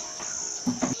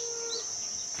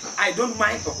 I don't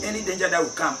mind of any danger that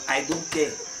will come. I don't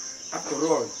care. After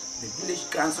all, the village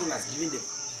council has given the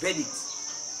verdict,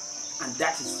 and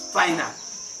that is final.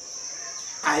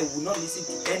 I will not listen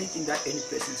to anything that any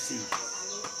person says.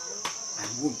 I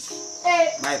won't.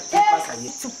 My papers are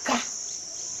here.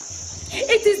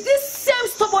 It is this same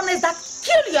stubbornness that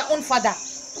killed your own father,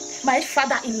 my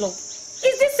father-in-law.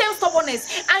 It's this same stubbornness,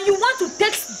 and you want to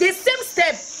take the same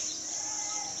step.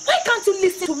 Why can't you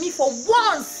listen to me for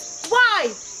once?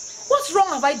 Why? What wrong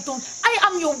have I done? I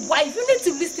am your wife. You need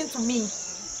to listen to me.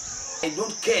 I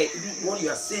don't care even what you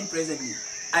are saying presently.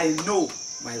 I know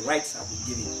my rights have been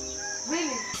given.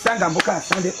 Really? Sangamboka has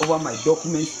handed over my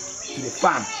documents to the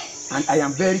farm, and I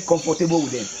am very comfortable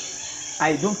with them.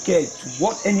 I don't care to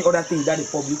what any other thing that the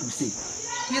public will say.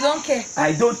 You don't care?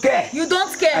 I don't care. You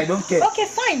don't care? I don't care. Okay,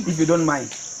 fine. If you don't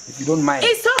mind. If you don't mind.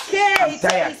 It's okay. I'm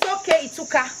tired. It's okay,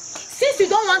 Ituka. Since you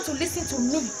don't want to listen to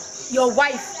me, your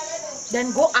wife,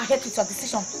 then go ahead with your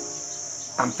decision.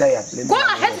 I'm tired. Go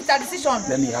ahead with your decision.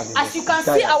 Let me have it. As you can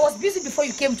see, I was busy before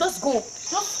you came. Just go.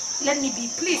 Just let me be,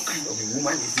 please. What kind of a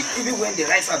woman is it? Even when the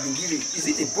rights have been given, is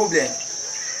it a problem?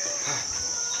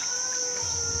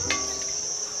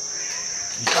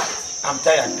 I'm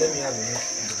tired. Let me have it.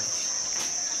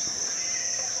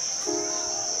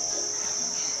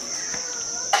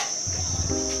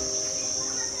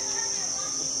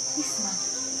 This man,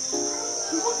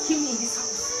 you won't kill me in this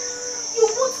house. You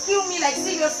won't kill me, like,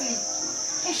 seriously.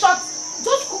 In short,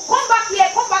 just come back here.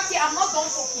 Come back here. I'm not done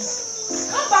talking.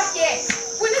 Come back here.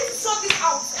 We need to sort this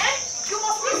out. You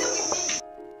must reason with me.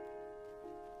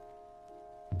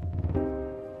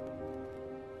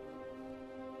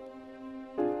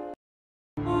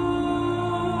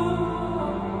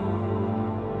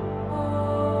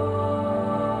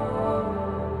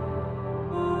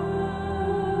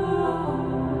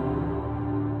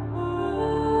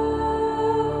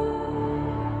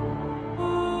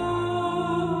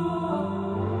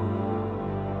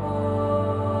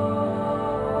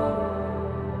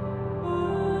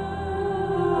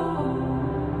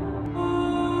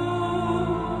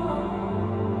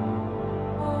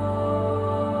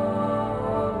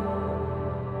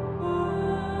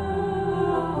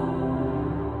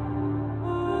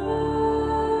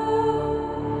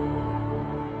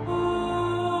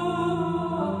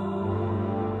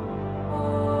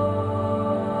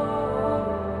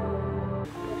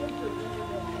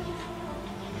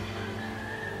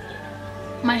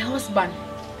 My husband.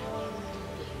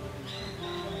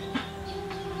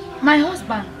 My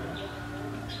husband.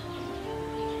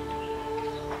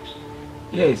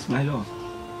 Yes, my lord.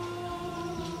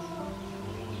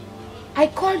 I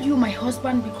called you my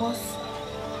husband because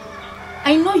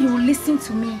I know you will listen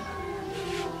to me.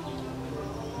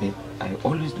 Babe, I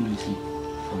always do listen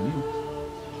from you.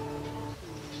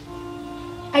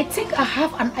 I think I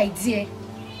have an idea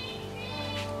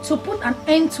to put an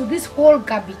end to this whole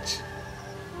garbage.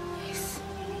 Yes.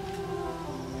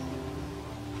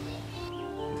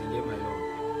 Delay, my love.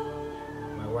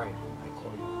 My wife, I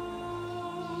call you.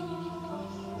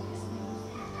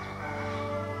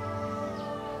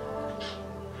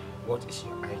 What is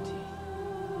your idea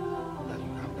that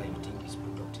you have that you think is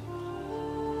productive?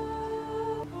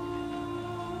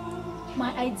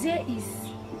 My idea is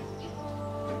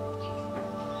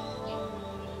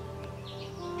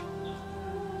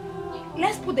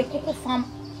let's put the cocoa farm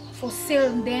for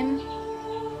sale, and then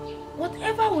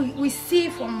whatever we see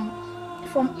from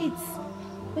it,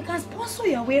 we can sponsor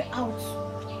your way out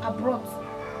abroad.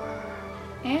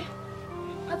 Eh?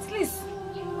 At least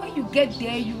when you get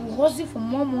there, you will hustle for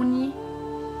more money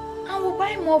and we'll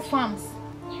buy more farms.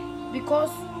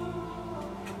 Because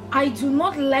I do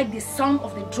not like the sound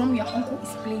of the drum your uncle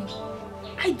is playing.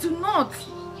 I do not.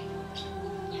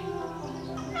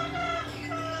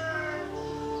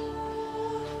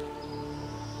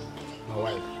 My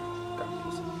wife, come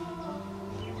please.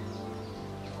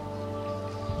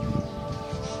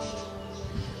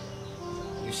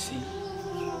 You see,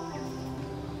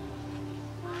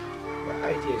 your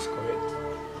idea is correct.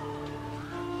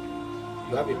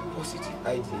 You have a positive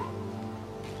idea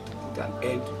to put an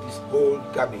end to this whole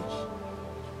garbage.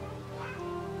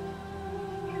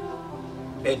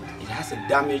 But it has a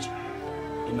damage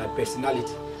in my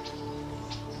personality.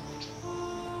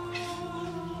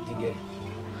 Again.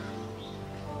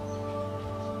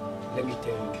 Let me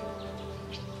tell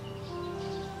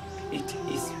you, it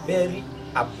is very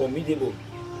abominable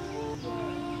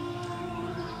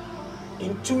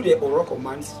into the Oroko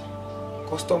man's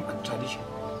custom and tradition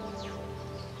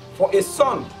for a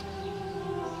son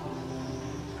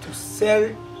to sell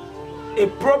a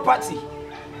property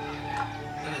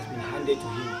that has been handed to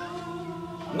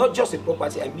him. Not just a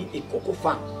property, I mean a cocoa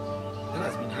farm that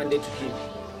has been handed to him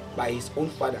by his own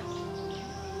father,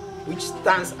 which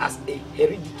stands as a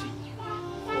heredity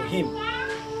for him.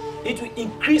 It will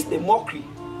increase the mockery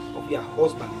of your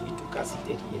husband who took us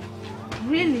seated here.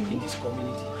 Really? In this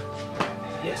community.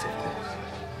 Yes, of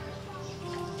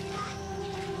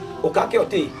course. Okake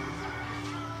Ote,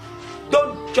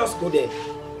 don't just go there.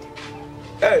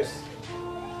 Else,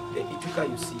 the Ituka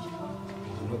you see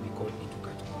will not be called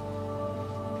Ituka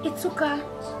tomorrow. Ituka,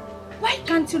 why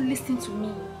can't you listen to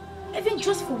me? Even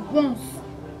just for once.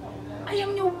 I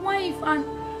am your wife, and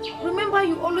remember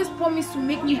you always promised to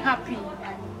make me happy.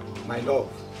 My love,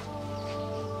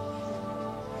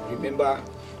 remember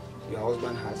your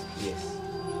husband has ears.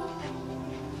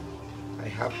 I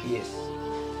have ears,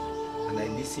 and I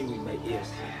listen with my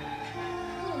ears.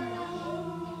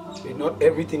 But not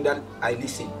everything that I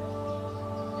listen,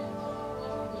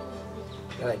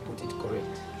 that I put it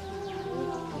correct.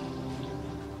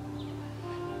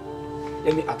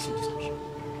 Let me ask you this question.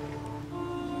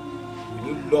 Will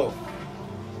you love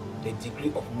the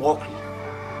degree of mockery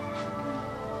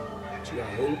to your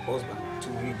own husband to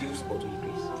reduce or to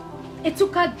increase?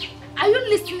 Ituka, are you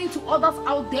listening to others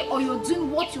out there, or you're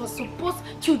doing what you're supposed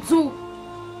to do?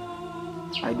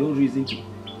 I don't reason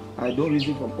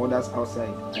from others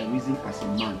outside. I reason as a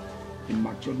man, a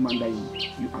matured man that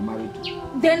you are married to.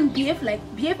 Then behave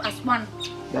as one.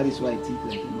 That is why I think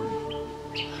like a man.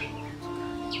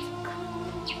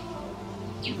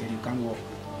 Then you can't walk.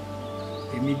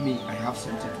 Permit me, I have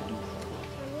something to do.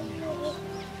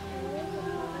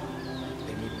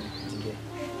 Permit me, today.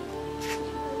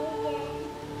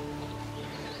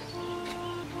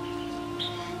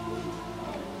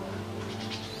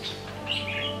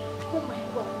 Oh my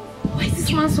God, why is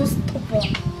this man so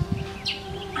stubborn?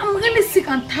 I'm really sick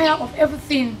and tired of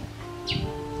everything.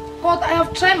 God, I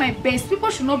have tried my best. People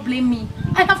should not blame me.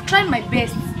 I have tried my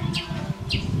best.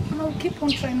 And I'll keep on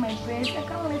trying my best. I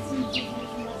can't let him do this.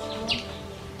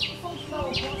 My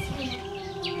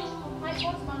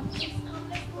husband, please come,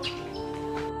 let's go.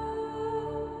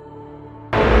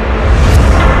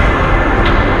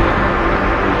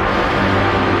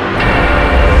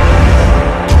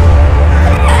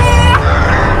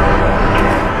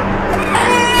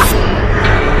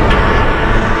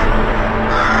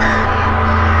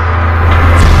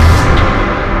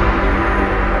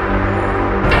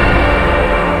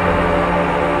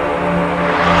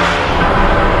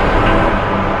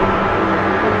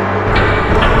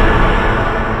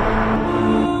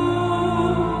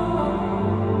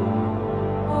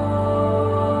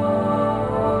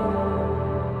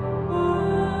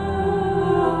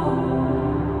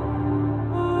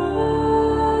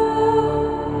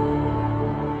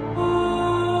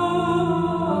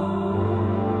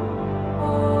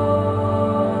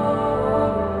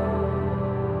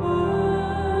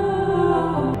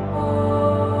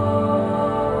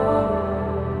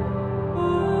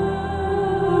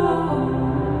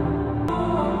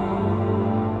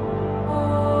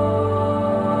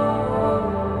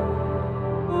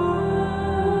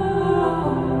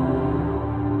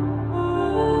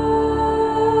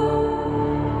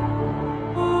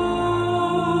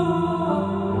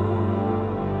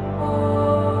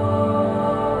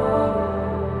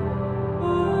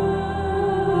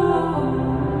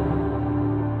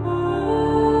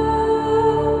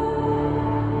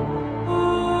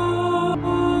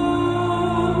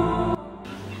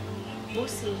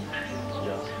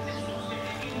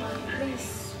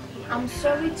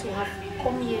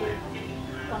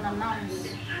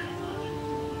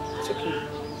 It's okay.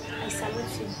 I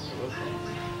salute you.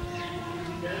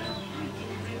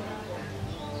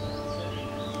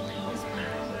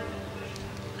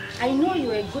 I know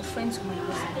you're a good friend to my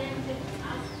husband.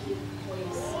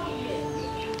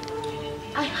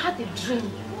 I had a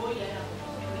dream.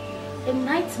 A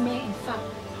nightmare, in fact.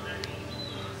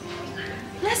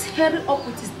 Let's hurry up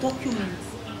with his documents.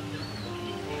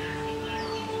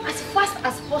 As fast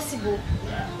as possible.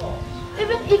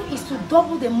 Even if it's to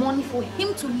double the money for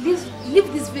him to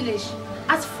leave this village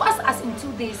as fast as in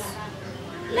 2 days.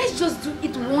 Let's just do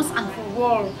it once and for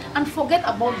all and forget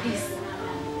about this.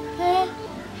 Eh?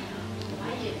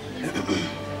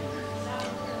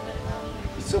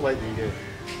 It's alright in there.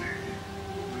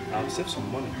 I'll save some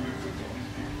money.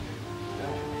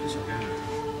 Yeah, it's okay.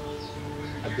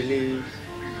 I believe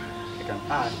I can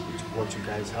add to what you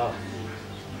guys have.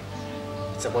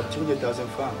 It's about 200,000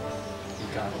 francs.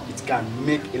 It can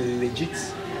make a legit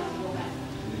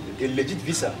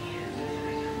visa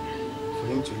for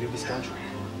him to leave this country.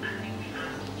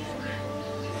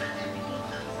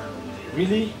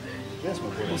 Really? Yes, my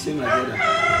brother. You say my brother.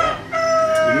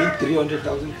 Yeah. You mean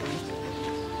 300,000 francs?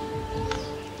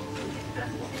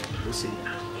 We'll see.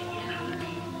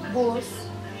 Boss,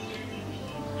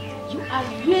 you are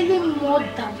really more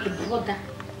than a brother.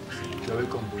 You're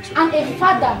welcome, boss. And a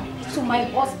father to my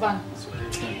husband.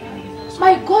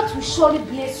 My God will surely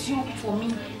bless you for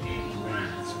me.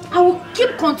 I will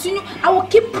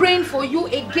keep praying for you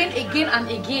again and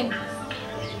again.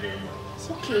 It's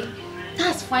okay.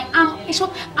 That's fine.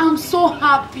 I'm so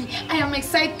happy. I am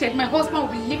excited. My husband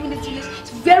will be leaving this village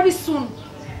very soon.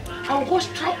 I will go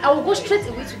straight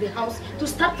away to the house to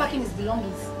start packing his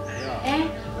belongings.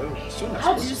 Yeah.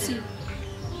 How do you see?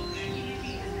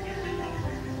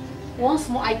 Once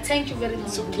more, I thank you very much.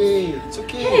 It's okay. It's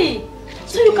okay. Hey,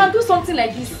 so you can do something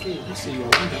like this. It's okay. Listen, you're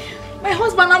wonderful. My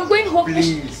husband, I'm going home.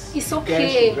 Please. It's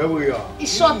okay. Where we are.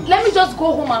 It's short. Let me just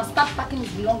go home and start packing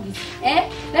his belongings. Eh?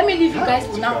 Let me leave you guys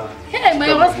for now. Hey, my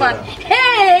husband.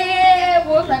 Hey,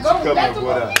 boss, my God will bless you.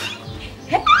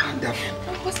 Hey,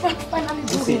 my husband finally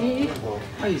doing it.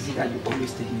 Why is it that you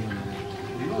always take me on?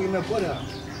 You know, you're my brother.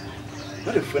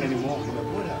 Not a friend anymore. You're my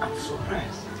brother. I'm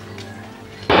surprised.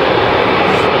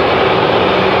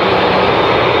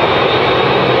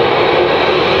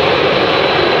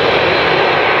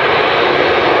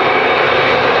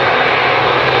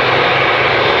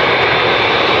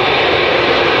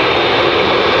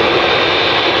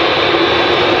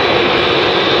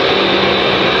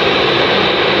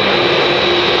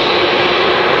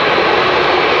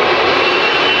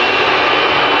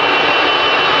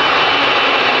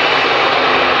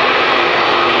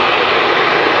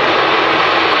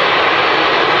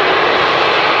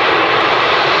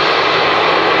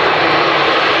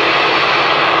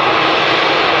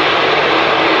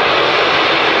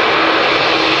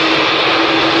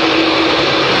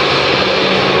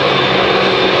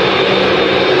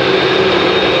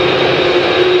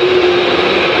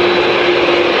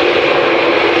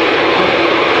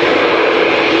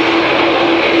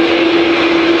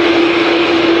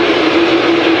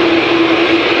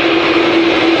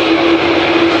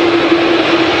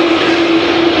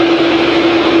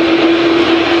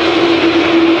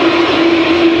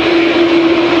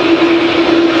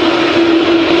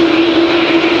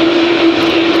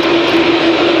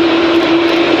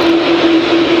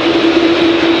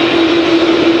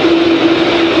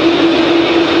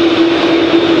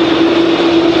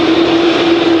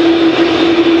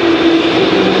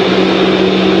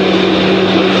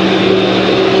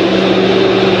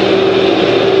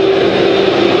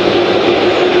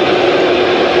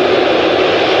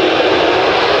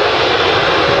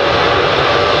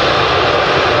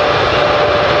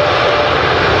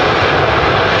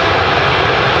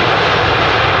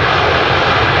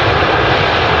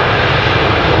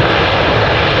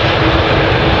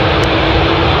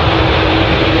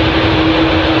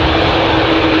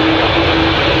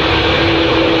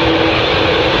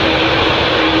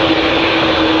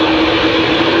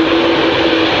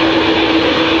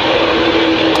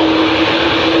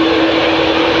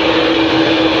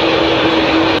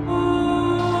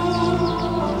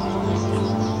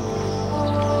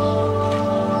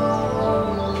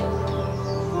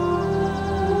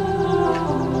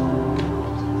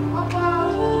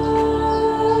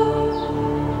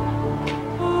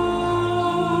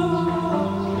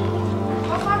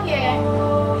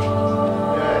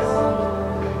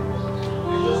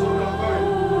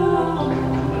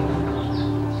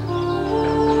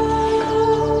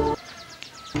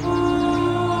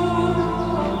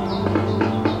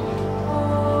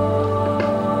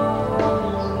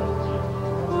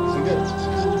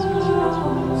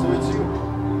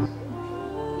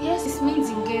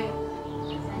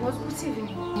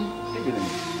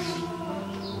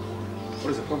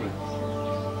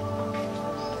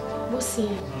 See,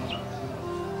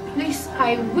 please,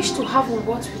 I wish to have a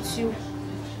word with you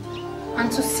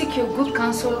and to seek your good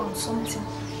counsel on something.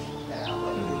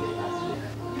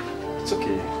 It's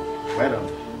okay. Right on.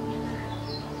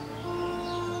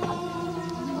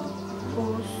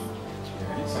 Boss.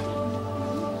 Yes.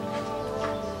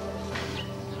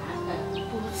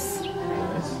 Boss.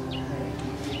 Yes.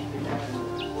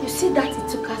 You see that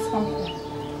Ituka's uncle?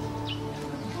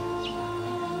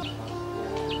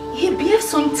 He behaves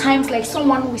sometimes like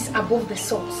someone who is above the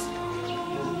salt.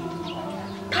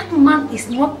 That man is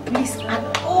not pleased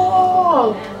at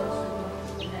all.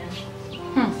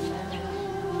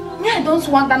 Me, I don't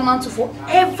want that man to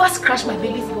forever scratch my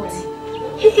baby's body.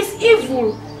 He is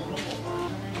evil.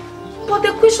 But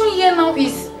the question here now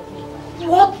is,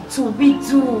 what do we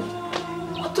do?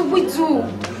 What do we do?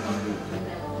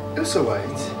 It's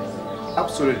alright.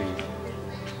 Absolutely.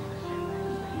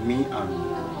 Me and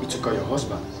Ituka, your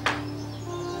husband,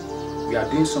 we are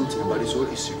doing something about this whole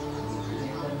issue.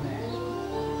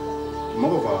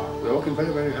 Moreover, we are working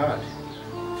very, very hard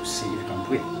to see if we can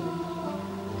pray.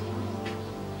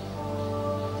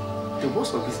 The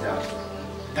worst of it is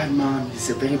that man is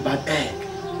a very bad egg.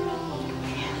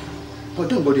 But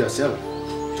don't bother yourself.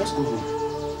 Just go home.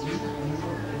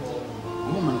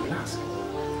 Mom and relax.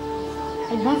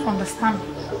 I don't understand.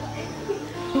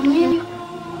 You mean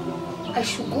I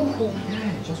should go home?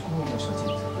 Yeah, just go home and sort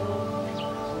it.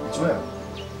 It's well.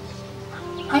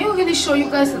 Are you really sure you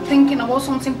guys are thinking about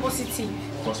something positive?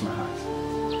 Cross my heart.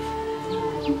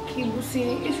 Okay,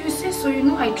 Busi, if you say so, you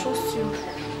know I trust you.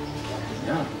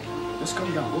 Yeah, just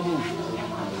calm down, go home.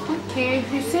 Okay,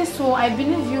 if you say so, I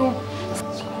believe you.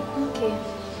 Okay,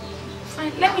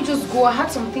 fine, let me just go. I had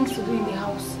some things to do in the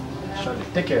house. Surely,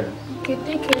 take care. Okay,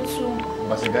 take care too.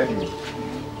 Must guide you.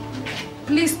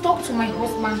 Please talk to my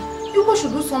husband. People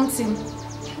should do something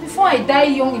before I die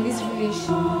young in this village.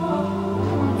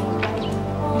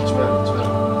 It's well, it's well.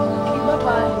 Okay,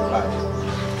 bye-bye.